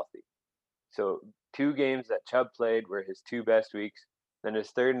was healthy. So 2 games that Chubb played were his 2 best weeks. Then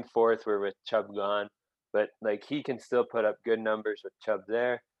his 3rd and 4th were with Chubb gone. But like he can still put up good numbers with Chubb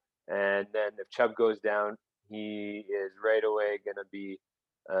there. And then if Chubb goes down, he is right away gonna be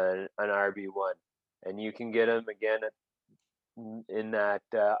an RB1. And you can get him again in that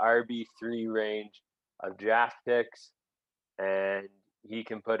RB3 range of draft picks, and he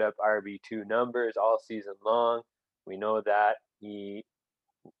can put up RB2 numbers all season long. We know that he's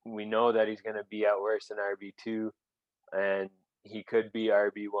going to be at worst in RB2, and he could be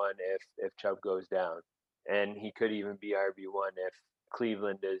RB1 if Chubb goes down, and he could even be RB1 if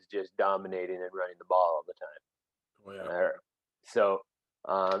Cleveland is just dominating and running the ball all the time. Oh yeah. So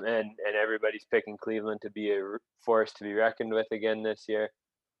and everybody's picking Cleveland to be a force to be reckoned with again this year,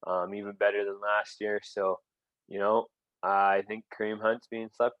 even better than last year. So, I think Kareem Hunt's being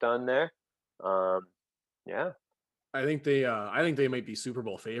slept on there. Yeah. I think they might be Super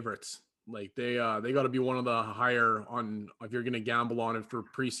Bowl favorites. Like they got to be one of the higher on if you're going to gamble on it for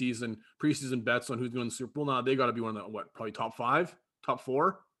preseason bets on who's going to the Super Bowl. Now they got to be one of the probably top 5, top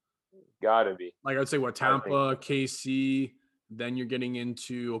 4. Gotta be. Like I'd say Tampa, KC. Then you're getting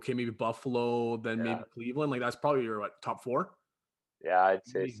into maybe Buffalo, then maybe Cleveland. Like that's probably your top 4. Yeah, I'd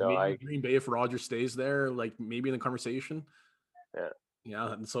say so. Maybe Green Bay if Rodgers stays there, like maybe in the conversation.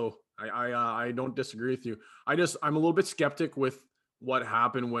 Yeah. And so I don't disagree with you. I'm a little bit skeptic with what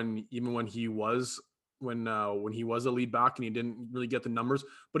happened when he was a lead back and he didn't really get the numbers.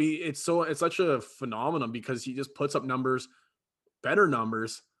 But it's such a phenomenon because he just puts up better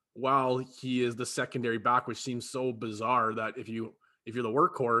numbers while he is the secondary back, which seems so bizarre that if you're the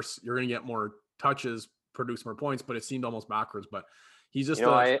workhorse, you're going to get more touches, produce more points, but it seemed almost backwards. But he's just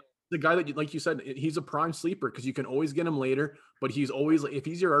the guy that, like you said, he's a prime sleeper because you can always get him later, but he's always, if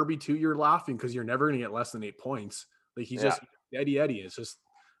he's your RB2, you're laughing because you're never going to get less than 8 points. Like he's just Eddie. It's just,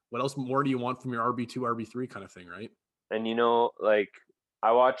 what else more do you want from your RB2, RB3 kind of thing, right? And like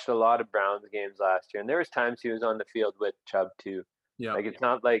I watched a lot of Browns games last year, and there was times he was on the field with Chubb too. Yeah. Like it's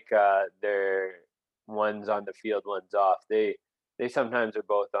not like they're one's on the field, one's off. They sometimes are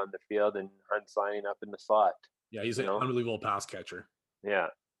both on the field, and Hunt's lining up in the slot. Yeah, he's an unbelievable pass catcher. Yeah,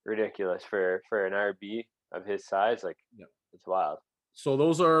 ridiculous for an RB of his size. Like, it's wild. So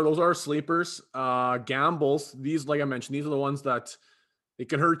those are sleepers. Gambles. These, like I mentioned, these are the ones that it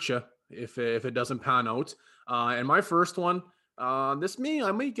can hurt you if it doesn't pan out. And my first one, I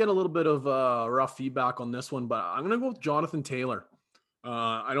might get a little bit of rough feedback on this one, but I'm gonna go with Jonathan Taylor.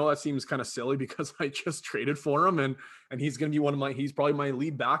 I know that seems kind of silly because I just traded for him and he's going to be he's probably my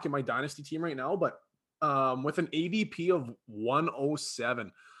lead back in my dynasty team right now, but with an ADP of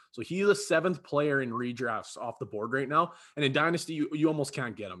 107. So he's the 7th player in redrafts off the board right now. And in dynasty, you almost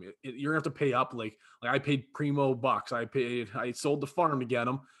can't get him. You're going to have to pay up. Like I paid primo bucks. I sold the farm to get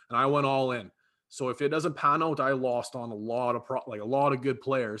him and I went all in. So if it doesn't pan out, I lost on a lot of good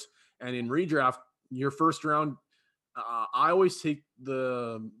players. And in redraft, your first round, I always take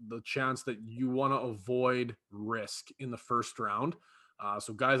the chance that you want to avoid risk in the first round.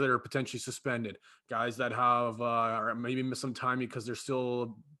 So guys that are potentially suspended, guys that have or maybe missed some time because they're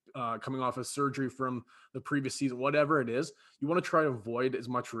still coming off of surgery from the previous season, whatever it is, you want to try to avoid as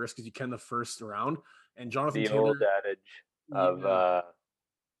much risk as you can the first round. And Jonathan Taylor, old adage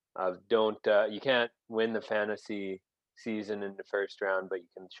of don't you can't win the fantasy season in the first round, but you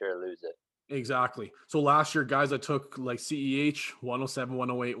can sure lose it. Exactly. So last year, guys that took like CEH 107,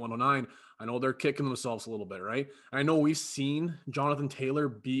 108, 109, I know they're kicking themselves a little bit, right? I know we've seen Jonathan Taylor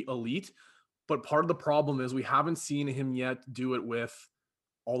be elite, but part of the problem is we haven't seen him yet do it with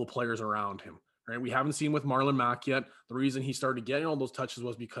all the players around him, right? We haven't seen with Marlon Mack yet. The reason he started getting all those touches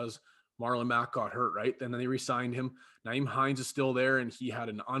was because Marlon Mack got hurt, right? And then they re-signed him. Nyheim Hines is still there, and he had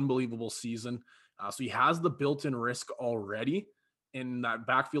an unbelievable season. So he has the built-in risk already. And that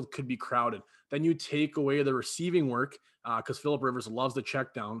backfield could be crowded. Then you take away the receiving work because Phillip Rivers loves the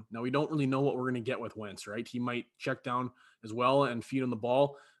check down. Now, we don't really know what we're going to get with Wentz, right? He might check down as well and feed him the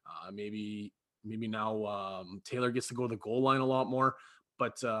ball. Maybe now Taylor gets to go to the goal line a lot more.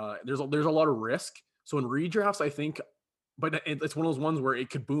 But there's a lot of risk. So in redrafts, I think, but it's one of those ones where it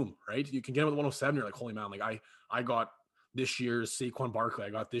could boom, right? You can get him at 107. You're like, holy man, like I got this year's Saquon Barkley. I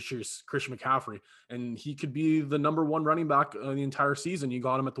got this year's Christian McCaffrey, and he could be the number one running back the entire season. You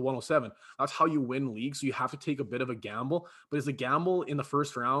got him at the 107. That's how you win leagues. So you have to take a bit of a gamble, but is a gamble in the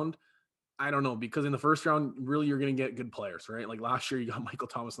first round? I don't know, because in the first round, really, you're going to get good players, right? Like last year, you got Michael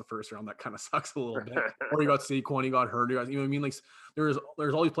Thomas in the first round. That kind of sucks a little bit. Or you got Saquon, you got hurt. You know what I mean? Like there's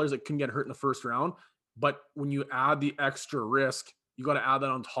all these players that can get hurt in the first round. But when you add the extra risk, you got to add that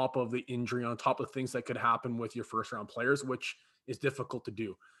on top of the injury, on top of things that could happen with your first round players, which is difficult to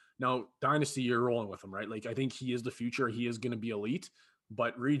do. Now, Dynasty, you're rolling with him, right? Like I think he is the future. He is going to be elite.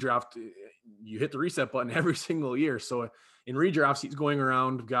 But redraft, you hit the reset button every single year. So in redrafts, he's going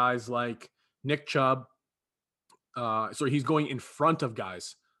around guys like Nick Chubb. He's going in front of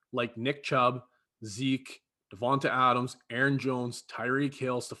guys like Nick Chubb, Zeke, Devonta Adams, Aaron Jones, Tyreek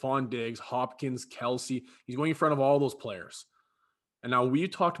Hill, Stephon Diggs, Hopkins, Kelsey. He's going in front of all those players. And now we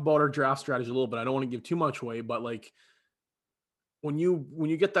talked about our draft strategy a little bit. I don't want to give too much away, but like when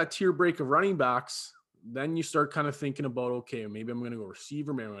you get that tier break of running backs, then you start kind of thinking about, okay, maybe I'm going to go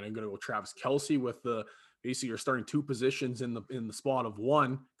receiver, maybe I'm going to go Travis Kelsey with the basically you're starting two positions in the spot of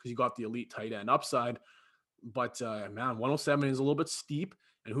one because you got the elite tight end upside. But man, 107 is a little bit steep,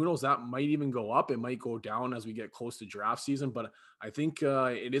 and who knows, that might even go up. It might go down as we get close to draft season. But I think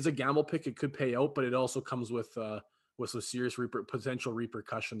it is a gamble pick. It could pay out, but it also comes with some serious potential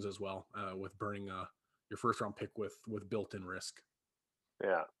repercussions as well with burning your first round pick with built-in risk.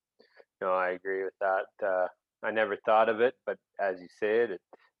 Yeah, no, I agree with that. I never thought of it, but as you say it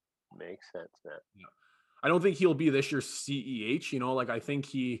makes sense, man. Yeah. I don't think he'll be this year's CEH, like I think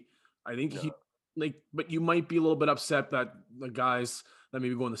he like, but you might be a little bit upset that the guys that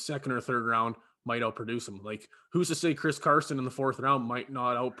maybe go in the second or third round might outproduce him. Like, who's to say Chris Carson in the fourth round might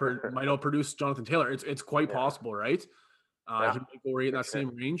outproduce Jonathan Taylor? It's quite possible, right? He might go right in that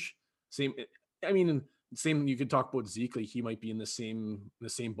same range. Same. You could talk about Zeke. Like he might be in the same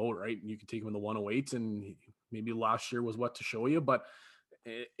boat, right? You could take him in the 108, and maybe last year was what to show you, but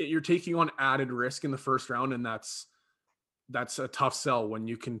you're taking on added risk in the first round, and that's a tough sell when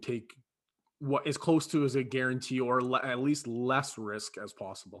you can take what is close to as a guarantee or at least less risk as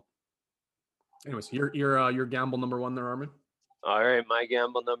possible. Anyways, your gamble number one there, Armin. All right, my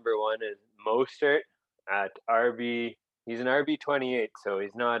gamble number one is Mostert at RB. He's an RB 28, so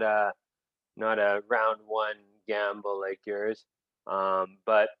he's not a round one gamble like yours.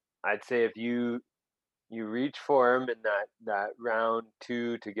 But I'd say if you reach for him in that round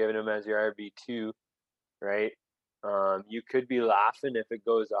two to give him as your RB2, right? You could be laughing if it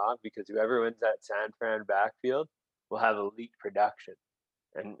goes off because whoever wins that San Fran backfield will have elite production,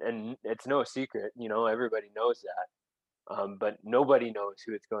 and it's no secret, everybody knows that. But nobody knows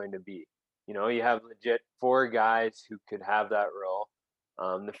who it's going to be. You have legit 4 guys who could have that role.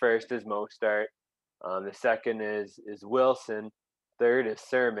 The first is Mostert. The second is Wilson. Third is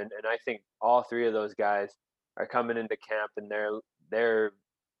Sermon, and I think all 3 of those guys are coming into camp and they're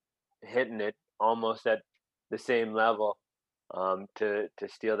hitting it almost at the same level to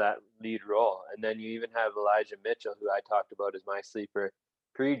steal that lead role. And then you even have Elijah Mitchell, who I talked about as my sleeper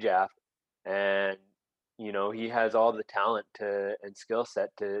pre-draft, and he has all the talent and skill set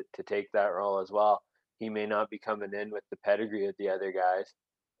to take that role as well. He may not be coming in with the pedigree of the other guys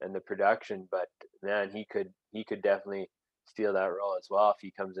and the production, but man, he could definitely steal that role as well if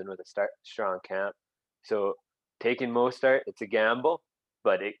he comes in with a strong camp. So taking Mostert, it's a gamble,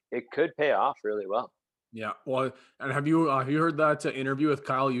 but it could pay off really well. Yeah. Well, and have you heard that interview with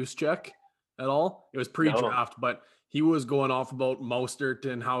Kyle Juszczyk at all? It was pre-draft, but he was going off about Mostert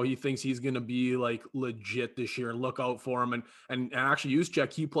and how he thinks he's going to be like legit this year and look out for him. And actually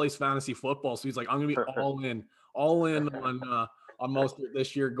Juszczyk, he plays fantasy football. So he's like, I'm going to be all in on Mostert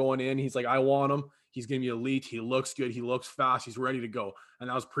this year going in. He's like, I want him. He's going to be elite. He looks good. He looks fast. He's ready to go. And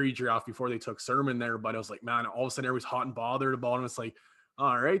that was pre-draft before they took Sermon there. But I was like, man, all of a sudden everybody's hot and bothered about him. It's like,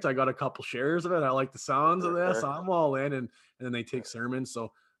 all right, I got a couple shares of it. I like the sounds of this. I'm all in. And then they take Sermon.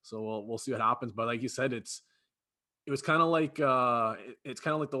 So we'll see what happens. But like you said, it was kind of like it's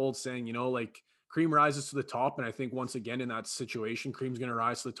kind of like the old saying, like cream rises to the top. And I think once again in that situation, cream's going to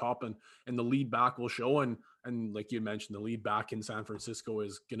rise to the top, and the lead back will show. And like you mentioned, the lead back in San Francisco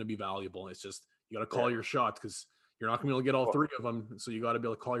is going to be valuable. It's just you got to call your shots because you're not going to be able to get all 3 of them. So you got to be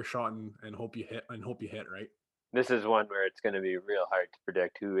able to call your shot and hope you hit right. This is one where it's going to be real hard to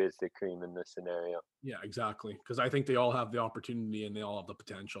predict who is the cream in this scenario. Yeah, exactly. Because I think they all have the opportunity and they all have the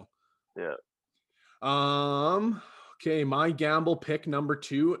potential. Yeah. Okay, my gamble pick number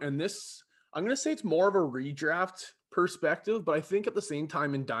 2, and this I'm going to say it's more of a redraft perspective, but I think at the same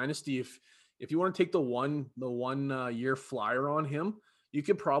time in Dynasty, if you want to take the one year flyer on him, you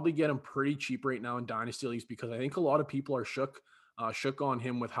could probably get him pretty cheap right now in dynasty leagues because I think a lot of people are shook on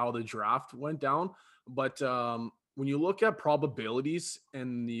him with how the draft went down. But when you look at probabilities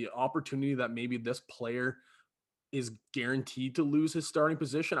and the opportunity that maybe this player is guaranteed to lose his starting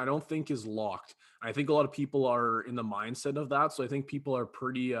position, I don't think is locked. I think a lot of people are in the mindset of that, so I think people are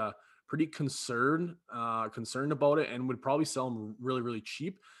pretty concerned about it and would probably sell him really really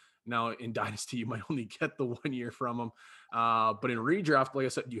cheap. Now in dynasty, you might only get the 1 year from him, but in redraft, like I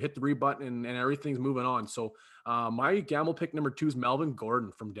said, you hit the re button and everything's moving on. So my gamble pick number 2 is Melvin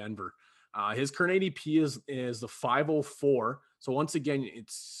Gordon from Denver. His current ADP is the 504. So once again,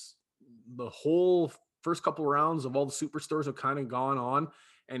 it's the whole first couple of rounds of all the superstars have kind of gone on.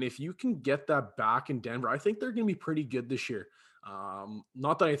 And if you can get that back in Denver, I think they're going to be pretty good this year.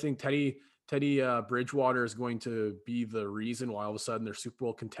 Not that I think Teddy Bridgewater is going to be the reason why all of a sudden they're Super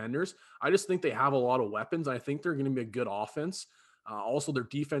Bowl contenders. I just think they have a lot of weapons. I think they're going to be a good offense. Also, their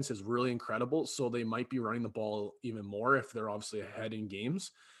defense is really incredible, so they might be running the ball even more if they're obviously ahead in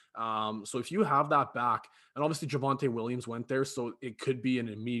games. So if you have that back, and obviously Javonte Williams went there, so it could be an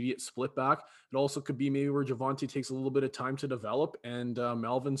immediate split back. It also could be maybe where Javonte takes a little bit of time to develop, and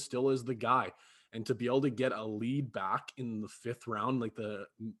Melvin still is the guy. And to be able to get a lead back in the 5th round, like the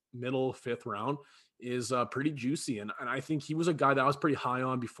middle 5th round, is pretty juicy. And I think he was a guy that I was pretty high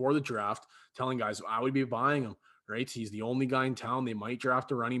on before the draft, telling guys I would be buying him. Right, he's the only guy in town. They might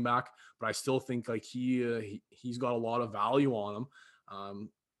draft a running back, but I still think like he's got a lot of value on him.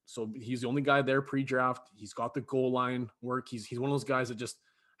 So he's the only guy there pre-draft. He's got the goal line work. He's one of those guys that just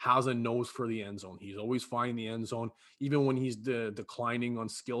has a nose for the end zone. He's always finding the end zone, even when he's declining on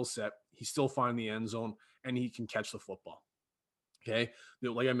skill set. He's still finding the end zone, and he can catch the football. Okay,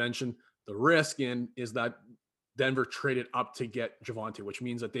 like I mentioned, the risk in is that Denver traded up to get Javonte, which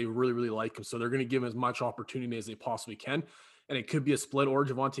means that they really really like him. So they're going to give him as much opportunity as they possibly can, and it could be a split or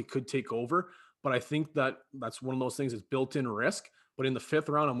Javonte could take over. But I think that that's one of those things that's built-in risk. But in the 5th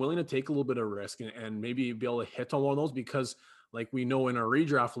round, I'm willing to take a little bit of risk and maybe be able to hit on one of those because, like we know in our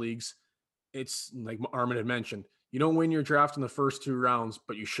redraft leagues, it's like Armin had mentioned, you don't win your draft in the first 2 rounds,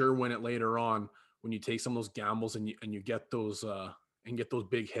 but you sure win it later on when you take some of those gambles and you get those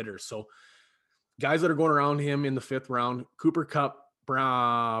big hitters. So guys that are going around him in the 5th round: Cooper Kupp,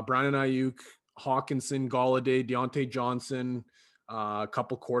 Brandon Ayuk, Hawkinson, Galladay, Deontay Johnson, a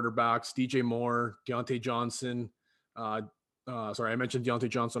couple quarterbacks, DJ Moore, Deontay Johnson. Sorry, I mentioned Deontay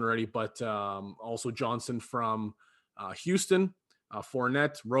Johnson already, but also Johnson from Houston,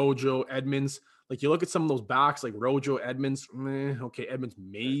 Fournette, Rojo, Edmonds. Like you look at some of those backs, like Rojo, Edmonds. Okay, Edmonds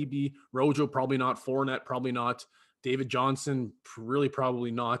maybe. Rojo probably not. Fournette probably not. David Johnson really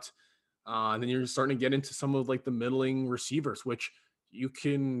probably not. And then you're starting to get into some of like the middling receivers, which you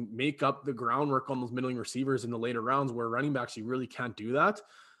can make up the groundwork on those middling receivers in the later rounds where running backs, you really can't do that.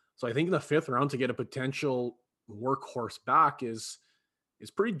 So I think in the 5th round to get a potential workhorse back is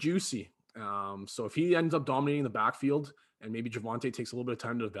pretty juicy. So if he ends up dominating the backfield and maybe Javonte takes a little bit of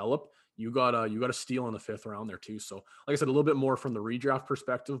time to develop, you got a steal in the 5th round there too. So like I said, a little bit more from the redraft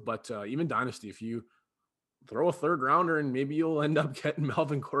perspective, but even dynasty, if you throw a 3rd rounder and maybe you'll end up getting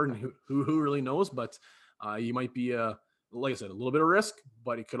Melvin Gordon, who really knows, but you might be like I said, a little bit of risk,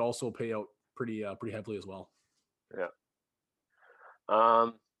 but it could also pay out pretty heavily as well. Yeah.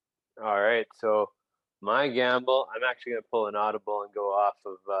 All right. So my gamble, I'm actually going to pull an audible and go off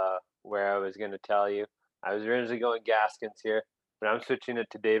of where I was going to tell you. I was originally going Gaskins here, but I'm switching it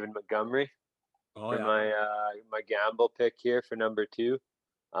to David Montgomery for my gamble pick here for number 2.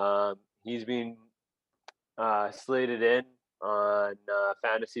 He's been slated in on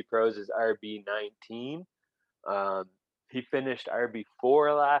Fantasy Pros as RB19. He finished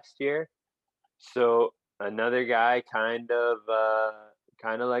RB4 last year, so another guy kind of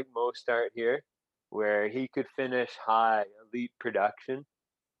like Mostert here, where he could finish high elite production,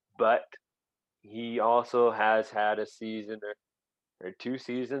 but he also has had a season or 2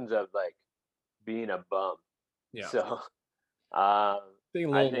 seasons of like being a bum. Yeah. So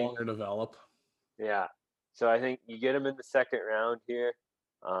taking a little longer to develop. Yeah. So I think you get him in the 2nd round here.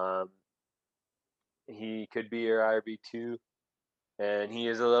 He could be your RB2, and he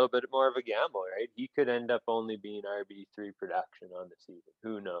is a little bit more of a gamble, right? He could end up only being RB3 production on the season.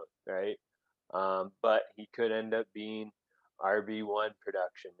 Who knows, right? But he could end up being RB1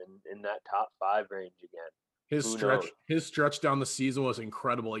 production in that top 5 range again. His stretch down the season was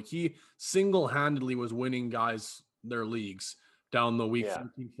incredible. Like he single-handedly was winning guys their leagues down the week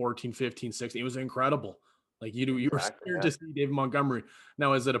 13, 14, 15, 16. It was incredible. Like you were scared to see David Montgomery.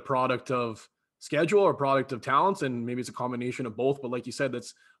 Now, is it a product of schedule or a product of talents? And maybe it's a combination of both. But like you said,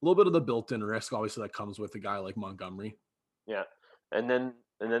 that's a little bit of the built-in risk, obviously, that comes with a guy like Montgomery. Yeah. and then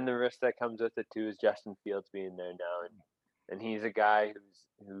the risk that comes with it too is Justin Fields being there now, and he's a guy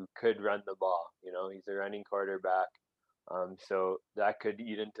who could run the ball. He's a running quarterback. So that could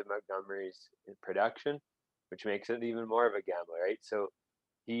eat into Montgomery's production, which makes it even more of a gamble, right? So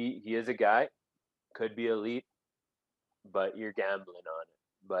he is a guy, could be elite, but you're gambling on it.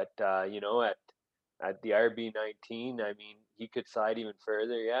 But at the RB19, I mean, he could slide even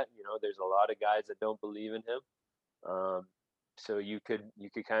further yet. There's a lot of guys that don't believe in him. So you could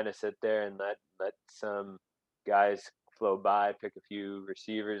kind of sit there and let some guys flow by, pick a few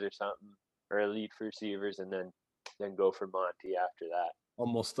receivers or something, or elite receivers, and then go for Monty after that.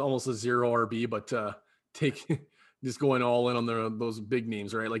 Almost a zero RB, but take just going all in on those big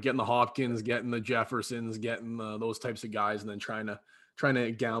names, right? Like getting the Hopkins, getting the Jeffersons, getting those types of guys, and then trying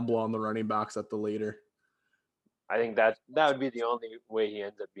to gamble on the running backs at the later. I think that would be the only way he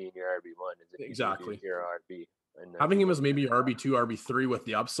ends up being your RB1 is if exactly you do your RB. Having him as maybe RB2, RB3 with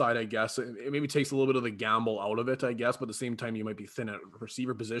the upside, I guess it maybe takes a little bit of the gamble out of it, I guess. But at the same time, you might be thin at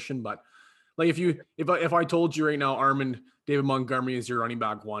receiver position. But like if I told you right now, David Montgomery is your running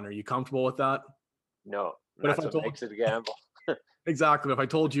back 1, are you comfortable with that? No, but that's what makes it a gamble. Exactly. If I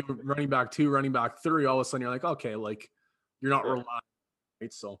told you running back 2, running back 3, all of a sudden you're like, okay, like you're not relying,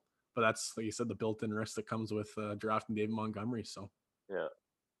 right? So, but that's like you said, the built-in risk that comes with drafting David Montgomery. So yeah.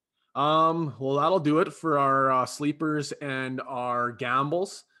 Well, that'll do it for our sleepers and our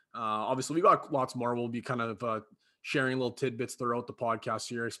gambles. Obviously, we got lots more. We'll be kind of sharing little tidbits throughout the podcast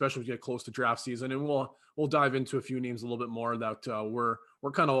here, especially as we get close to draft season, and we'll dive into a few names a little bit more that we're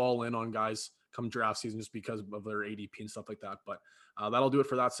kind of all in on, guys, come draft season, just because of their ADP and stuff like that. But that'll do it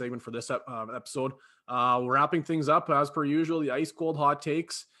for that segment for this episode. We're wrapping things up as per usual. The ice cold hot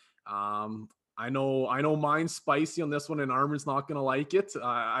takes. I know mine's spicy on this one, and Armin's not going to like it.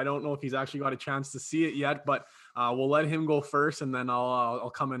 I don't know if he's actually got a chance to see it yet, but we'll let him go first, and then I'll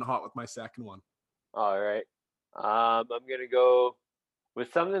come in hot with my second one. All right. I'm going to go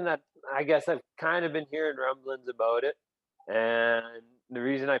with something that I guess I've kind of been hearing rumblings about it. And the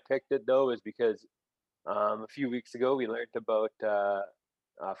reason I picked it, though, is because a few weeks ago we learned about a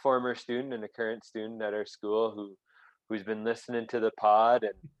former student and a current student at our school who's been listening to the pod,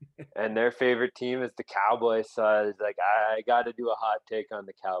 and their favorite team is the Cowboys. So I was like, I got to do a hot take on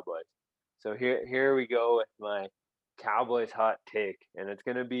the Cowboys. So here we go with my Cowboys hot take, and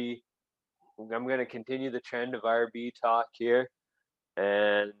I'm going to continue the trend of RB talk here.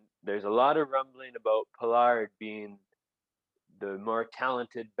 And there's a lot of rumbling about Pollard being the more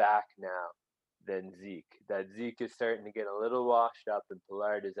talented back now than Zeke. That Zeke is starting to get a little washed up, and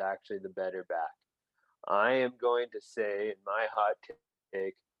Pollard is actually the better back. I am going to say in my hot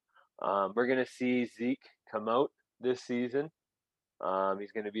take, we're going to see Zeke come out this season.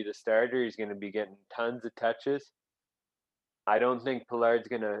 He's going to be the starter. He's going to be getting tons of touches. I don't think Pollard's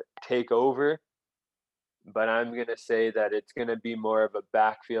going to take over, but I'm going to say that it's going to be more of a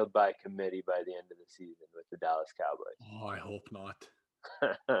backfield by committee by the end of the season with the Dallas Cowboys. Oh, I hope not.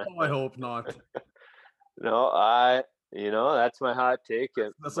 I hope not. No, that's my hot take.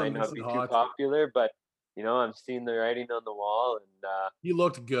 It might not be too popular, but I'm seeing the writing on the wall, and he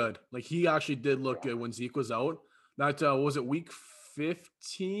looked good. Like he actually did look good when Zeke was out. That was it week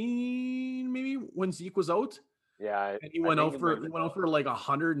 15 maybe when Zeke was out. Yeah, and he went out for like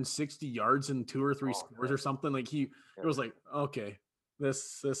 160 yards and 2 or 3 scores or something. Like it was like, okay,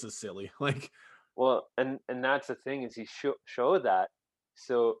 this is silly. Like, well, and that's the thing is he showed that.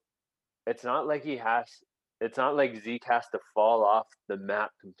 So it's not like Zeke has to fall off the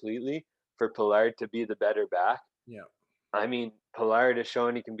map completely for Pollard to be the better back. Yeah. I mean, Pollard is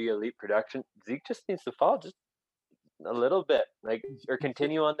showing he can be elite production. Zeke just needs to fall just a little bit, or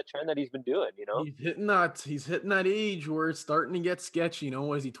continue on the trend that he's been doing. He's hitting that age where it's starting to get sketchy.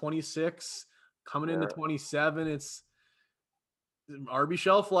 Is he 26 coming into 27? It's RB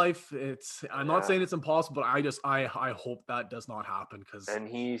shelf life. I'm not saying it's impossible, but I hope that does not happen, and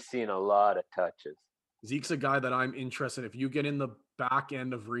he's seen a lot of touches. Zeke's a guy that I'm interested. If you get in the back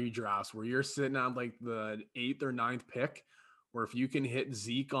end of redrafts where you're sitting at like the 8th or 9th pick, where if you can hit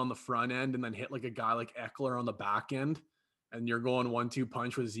Zeke on the front end and then hit like a guy like Eckler on the back end, and you're going 1-2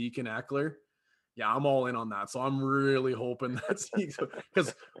 punch with Zeke and Eckler, yeah, I'm all in on that. So I'm really hoping that Zeke,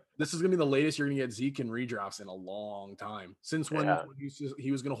 because this is going to be the latest you're going to get Zeke in redrafts in a long time, since when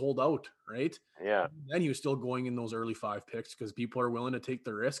he was going to hold out, right? Yeah. Then he was still going in those early 5 picks because people are willing to take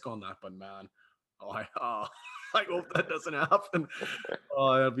the risk on that. But man, I hope that doesn't happen.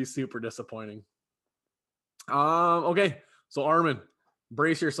 Oh, that'd be super disappointing. Okay. So Armin,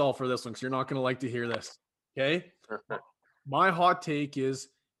 brace yourself for this one because you're not going to like to hear this. Okay. My hot take is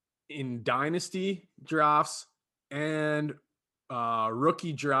in dynasty drafts and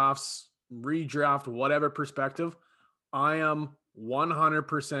rookie drafts, redraft, whatever perspective, I am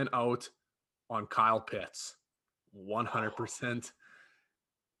 100% out on Kyle Pitts. 100%.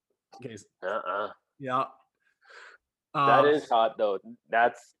 Okay. Yeah. That is hot though.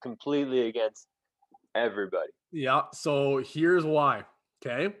 That's completely against everybody. Yeah. So here's why.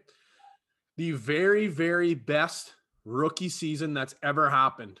 Okay. The very, very best rookie season that's ever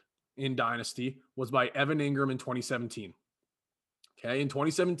happened in Dynasty was by Evan Ingram in 2017. Okay. In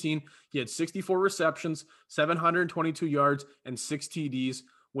 2017, he had 64 receptions, 722 yards, and 6 TDs,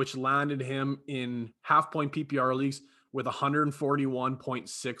 which landed him in half point PPR leagues with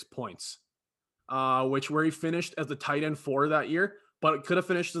 141.6 points, where he finished as the tight end 4 that year, but it could have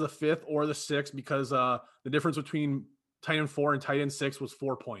finished as the 5th or the 6th because the difference between tight end 4 and tight end 6 was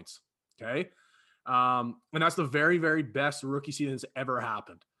 4 points. Okay. And that's the very, very best rookie season that's ever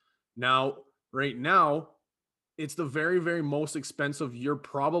happened. Now, right now, it's the very, very most expensive you're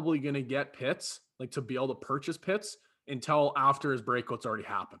probably going to get Pitts, like to be able to purchase Pitts until after his breakout's already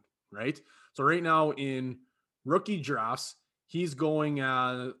happened, right? So right now in rookie drafts, he's going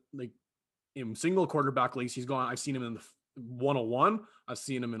like in single quarterback leagues, he's gone. I've seen him in the 101. I've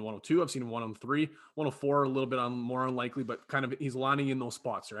seen him in 102. I've seen him 103, 104, a little bit more unlikely, but kind of he's landing in those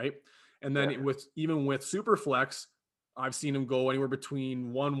spots, right? And then with Superflex, I've seen him go anywhere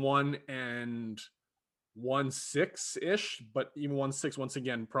between 1-1 and 1-6-ish, but even 1-6 once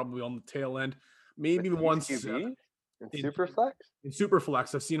again, probably on the tail end, maybe 1-7 in Superflex. In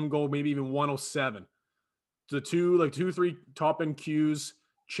Superflex, I've seen him go maybe even 107. The 3 top end Qs,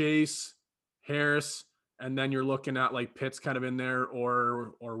 Chase, Harris, and then you're looking at like Pitts kind of in there,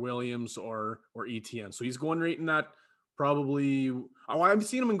 or Williams or ETN. So he's going right in that. Probably, I've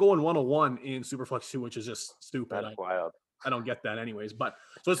seen him going 101 in Superflex too, which is just stupid. That's wild. I don't get that anyways. But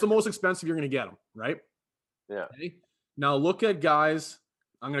so it's the most expensive you're going to get him, right? Yeah. Okay. Now look at guys.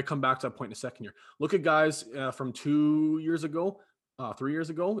 I'm going to come back to that point in a second here. Look at guys from 2 years ago, 3 years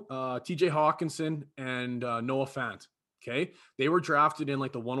ago, TJ Hawkinson and Noah Fant. Okay. They were drafted in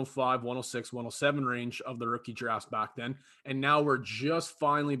like the 105, 106, 107 range of the rookie drafts back then. And now we're just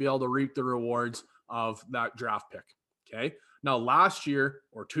finally be able to reap the rewards of that draft pick. Okay. Now, last year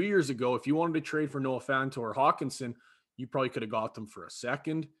or 2 years ago, if you wanted to trade for Noah Fant or Hawkinson, you probably could have got them for a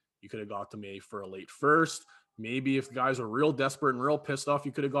second. You could have got them maybe for a late first. Maybe if guys are real desperate and real pissed off,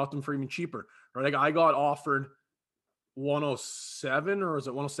 you could have got them for even cheaper. Right? Like I got offered 107 or is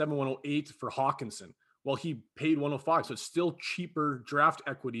it 107, 108 for Hawkinson? Well, he paid 105. So it's still cheaper draft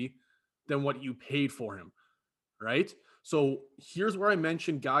equity than what you paid for him. Right? So here's where I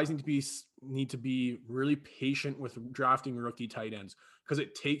mentioned guys need to be really patient with drafting rookie tight ends because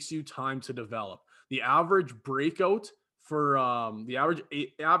it takes you time to develop. The average breakout for the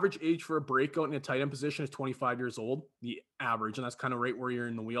average age for a breakout in a tight end position is 25 years old, the average, and that's kind of right where you're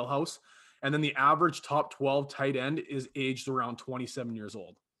in the wheelhouse. And then the average top 12 tight end is aged around 27 years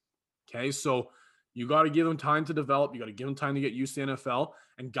old. Okay, so you got to give them time to develop. You got to give them time to get used to the NFL.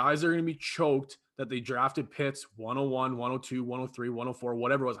 And guys are going to be choked that they drafted Pitts 101, 102, 103, 104,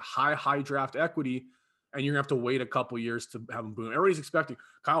 whatever it was, high draft equity. And you're going to have to wait a couple years to have them boom. Everybody's expecting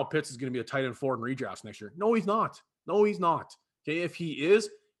Kyle Pitts is going to be a tight end 4 in redrafts next year. No, he's not. No, he's not. Okay, if he is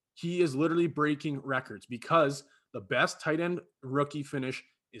literally breaking records because the best tight end rookie finish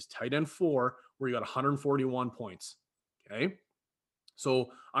is tight end 4, where you got 141 points. Okay.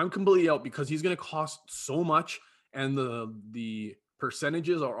 So I'm completely out because he's going to cost so much and the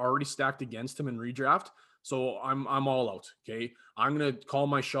percentages are already stacked against him in redraft. So I'm all out. Okay. I'm going to call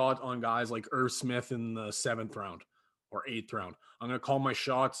my shot on guys like Irv Smith in the 7th round or 8th round. I'm going to call my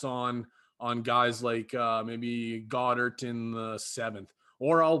shots on guys like maybe Goddard in the 7th,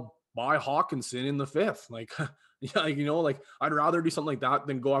 or I'll buy Hawkinson in the 5th. Like, yeah, you know, like I'd rather do something like that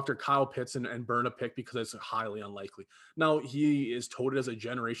than go after Kyle Pitts and burn a pick because it's highly unlikely. Now he is touted as a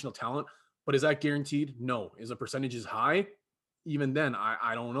generational talent, but is that guaranteed? No. Is the percentage high? Even then,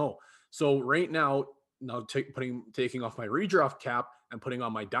 I don't know. So right now taking off my redraft cap and putting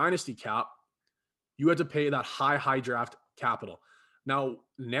on my dynasty cap, you had to pay that high draft capital. Now,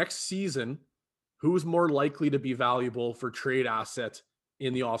 next season, who's more likely to be valuable for trade assets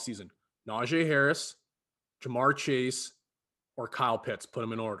in the offseason? Najee Harris, Jamar Chase, or Kyle Pitts? Put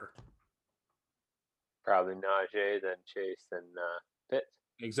them in order. Probably Najee, then Chase, then Pitts.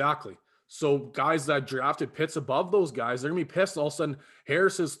 Exactly. So guys that drafted Pitts above those guys, they're going to be pissed. All of a sudden,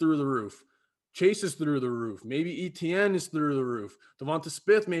 Harris is through the roof. Chase is through the roof. Maybe ETN is through the roof. Devonta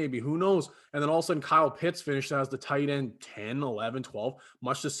Smith, maybe. Who knows? And then all of a sudden, Kyle Pitts finished as the tight end 10, 11, 12,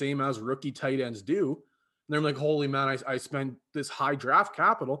 much the same as rookie tight ends do. And they're like, holy man, I spent this high draft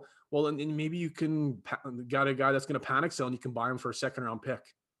capital. Well, and maybe you can got a guy that's going to panic sell, and you can buy him for a second round pick,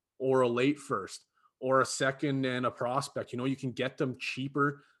 or a late first, or a second and a prospect. You can get them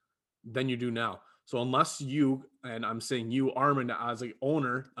cheaper than you do now. So unless you, and I'm saying you, Armin, as a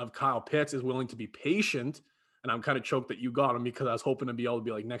owner of Kyle Pitts, is willing to be patient, and I'm kind of choked that you got him because I was hoping to be able to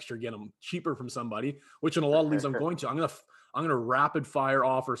be like next year get him cheaper from somebody, which in a lot of leagues I'm going to. I'm gonna rapid fire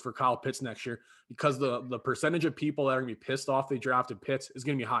offers for Kyle Pitts next year because the percentage of people that are gonna be pissed off they drafted Pitts is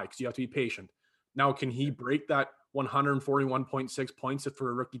gonna be high because you have to be patient. Now, can he break that 141.6 points for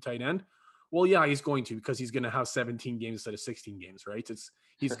a rookie tight end? Well, yeah, he's going to because he's going to have 17 games instead of 16 games, right?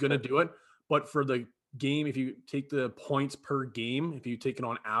 He's going to do it. But for the game, if you take the points per game, if you take it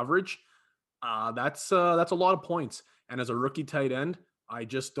on average, that's a lot of points. And as a rookie tight end, I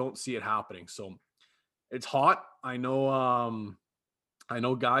just don't see it happening. So it's hot. I know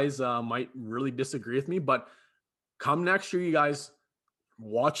guys might really disagree with me, but come next year, you guys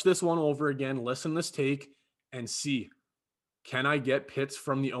watch this one over again, listen to this take, and see, can I get Pitts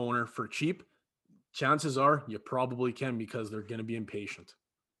from the owner for cheap? Chances are you probably can because they're going to be impatient.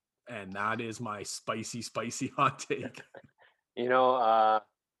 And that is my spicy, spicy hot take. On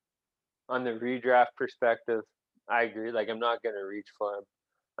the redraft perspective, I agree. Like, I'm not going to reach for him.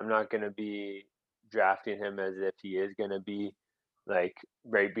 I'm not going to be drafting him as if he is going to be like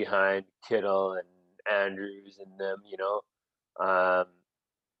right behind Kittle and Andrews and them. Um,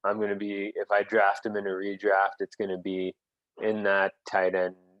 I'm going to be, if I draft him in a redraft, it's going to be in that tight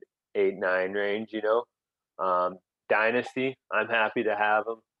end 8-9 range. Dynasty, I'm happy to have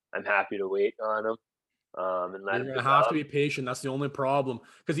him. I'm happy to wait on him and let You're him going to have to develop. be patient. That's the only problem.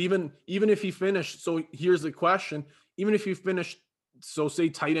 Because even if he finished, so here's the question: even if you finished, so say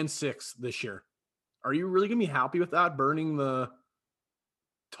tight end 6 this year, are you really going to be happy with that? Burning the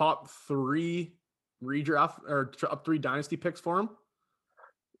top 3 redraft or top 3 dynasty picks for him?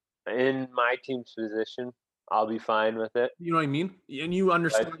 In my team's position, I'll be fine with it. You know what I mean? And you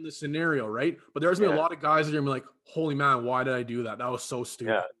understand the scenario, right? But there's gonna be a lot of guys that are gonna be like, holy man, why did I do that? That was so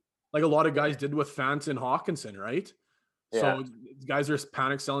stupid. Yeah. Like a lot of guys did with Fant and Hawkinson, right? Yeah. So guys are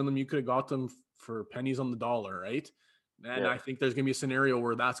panic selling them. You could have got them for pennies on the dollar, right? And Yeah. I think there's gonna be a scenario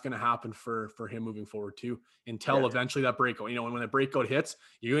where that's gonna happen for him moving forward too, until eventually that breakout. And when that breakout hits,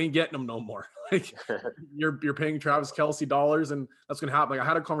 you ain't getting them no more. Like you're paying Travis Kelce dollars, and that's gonna happen. Like I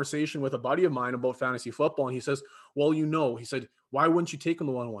had a conversation with a buddy of mine about fantasy football, and he says, "Well, he said, why wouldn't you take him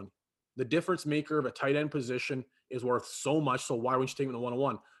the 1-on-1? The difference maker of a tight end position is worth so much. So why wouldn't you take him the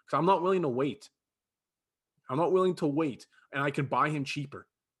 1-on-1? Because I'm not willing to wait. I'm not willing to wait, and I can buy him cheaper.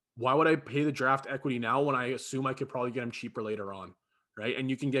 Why would I pay the draft equity now when I assume I could probably get him cheaper later on, right? And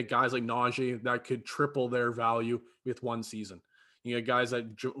you can get guys like Najee that could triple their value with one season. You get guys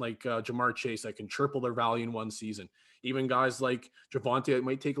like Jamar Chase that can triple their value in one season. Even guys like Javonte, it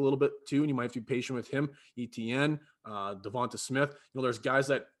might take a little bit too, and you might have to be patient with him. ETN, Devonta Smith. There's guys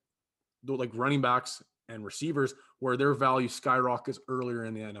that like running backs and receivers where their value skyrockets earlier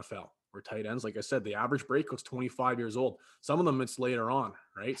in the NFL. Where tight ends, like I said, the average breakout's 25 years old. Some of them it's later on,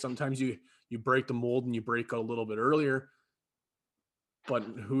 right? Sometimes you break the mold and you break out a little bit earlier. But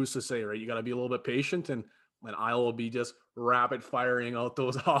who's to say, right? You got to be a little bit patient, and I will be just rapid firing out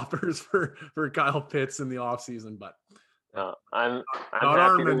those offers for Kyle Pitts in the offseason. But no, I'm not happy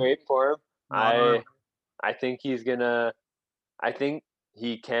Armin. to wait for him. Not Armin. I think he's gonna. I think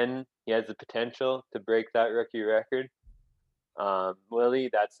he can. He has the potential to break that rookie record. Willie,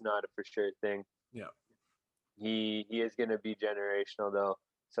 that's not a for sure thing. Yeah. He is going to be generational though.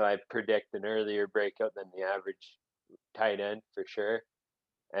 So I predict an earlier breakout than the average tight end for sure.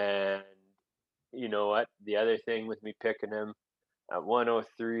 And you know what? The other thing with me picking him at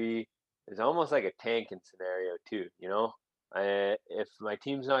 103 is almost like a tanking scenario too. If my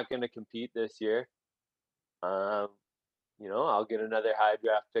team's not going to compete this year, I'll get another high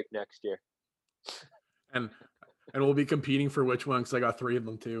draft pick next year. And we'll be competing for which one because I got 3 of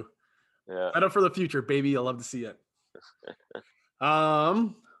them too. Yeah. Set up for the future, baby. I love to see it. I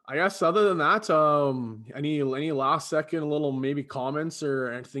guess other than that, any last second little maybe comments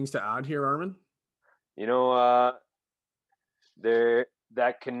or things to add here, Armin? There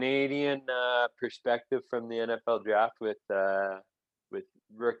that Canadian perspective from the NFL draft with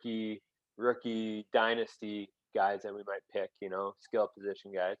rookie dynasty guys that we might pick, skill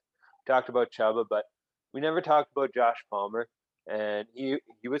position guys. Talked about Chuba, but we never talked about Josh Palmer, and he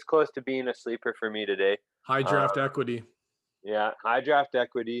was close to being a sleeper for me today. High draft equity. Yeah, high draft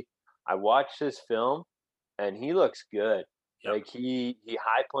equity. I watched his film, and he looks good. Yep. Like he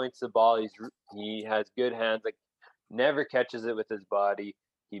high points the ball. He has good hands. Like never catches it with his body.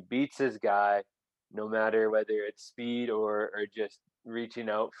 He beats his guy. no matter whether it's speed or just reaching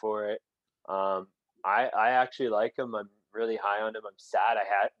out for it. I actually like him. I'm really high on him. I'm sad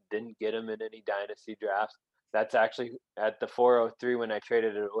I didn't get him in any dynasty drafts. That's actually at the 403 when I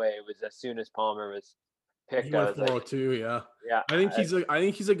traded it away. It was as soon as Palmer was He picked. I went was like, 402, yeah. yeah, I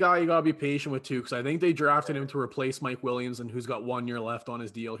think he's a guy you gotta be patient with too, because I think they drafted him to replace Mike Williams, and who's got 1 year left on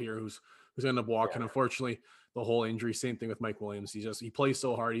his deal here, who's gonna end up walking. yeah, Unfortunately, the whole injury, same thing with Mike Williams. He plays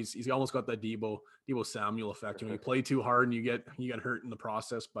so hard. He's almost got that Debo Samuel effect. You know, you play too hard and you get hurt in the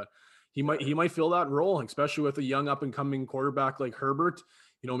process. But he might fill that role, especially with a young up and coming quarterback like Herbert.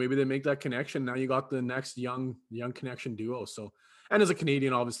 You know, maybe they make that connection. Now you got the next young connection duo. So, and as a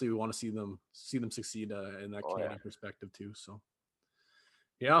Canadian, obviously we want to see them succeed in that Canadian perspective too. So,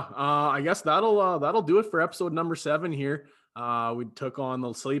 yeah, I guess that'll do it for episode number 7 here. We took on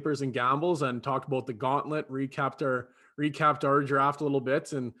the sleepers and gambles and talked about the gauntlet, recapped our draft a little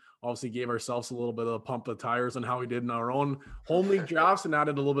bit, and obviously gave ourselves a little bit of a pump of tires on how we did in our own home league drafts, and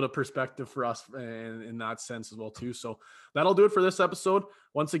added a little bit of perspective for us in that sense as well too. So that'll do it for this episode.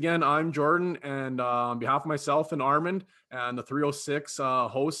 Once again, I'm Jordan, and on behalf of myself and Armand and the 306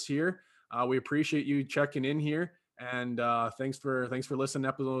 hosts here, we appreciate you checking in here. And thanks for listening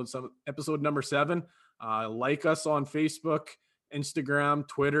to episode number 7. Like us on Facebook, Instagram,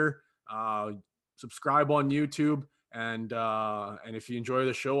 Twitter, subscribe on YouTube, and if you enjoy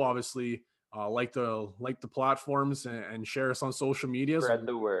the show, obviously like the platforms and share us on social media. Spread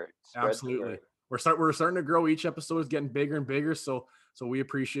the word. Absolutely. We're starting to grow. Each episode is getting bigger and bigger. So we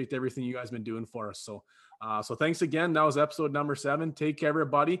appreciate everything you guys been doing for us. So thanks again. That was episode number 7. Take care,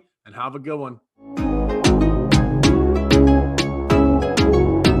 everybody, and have a good one.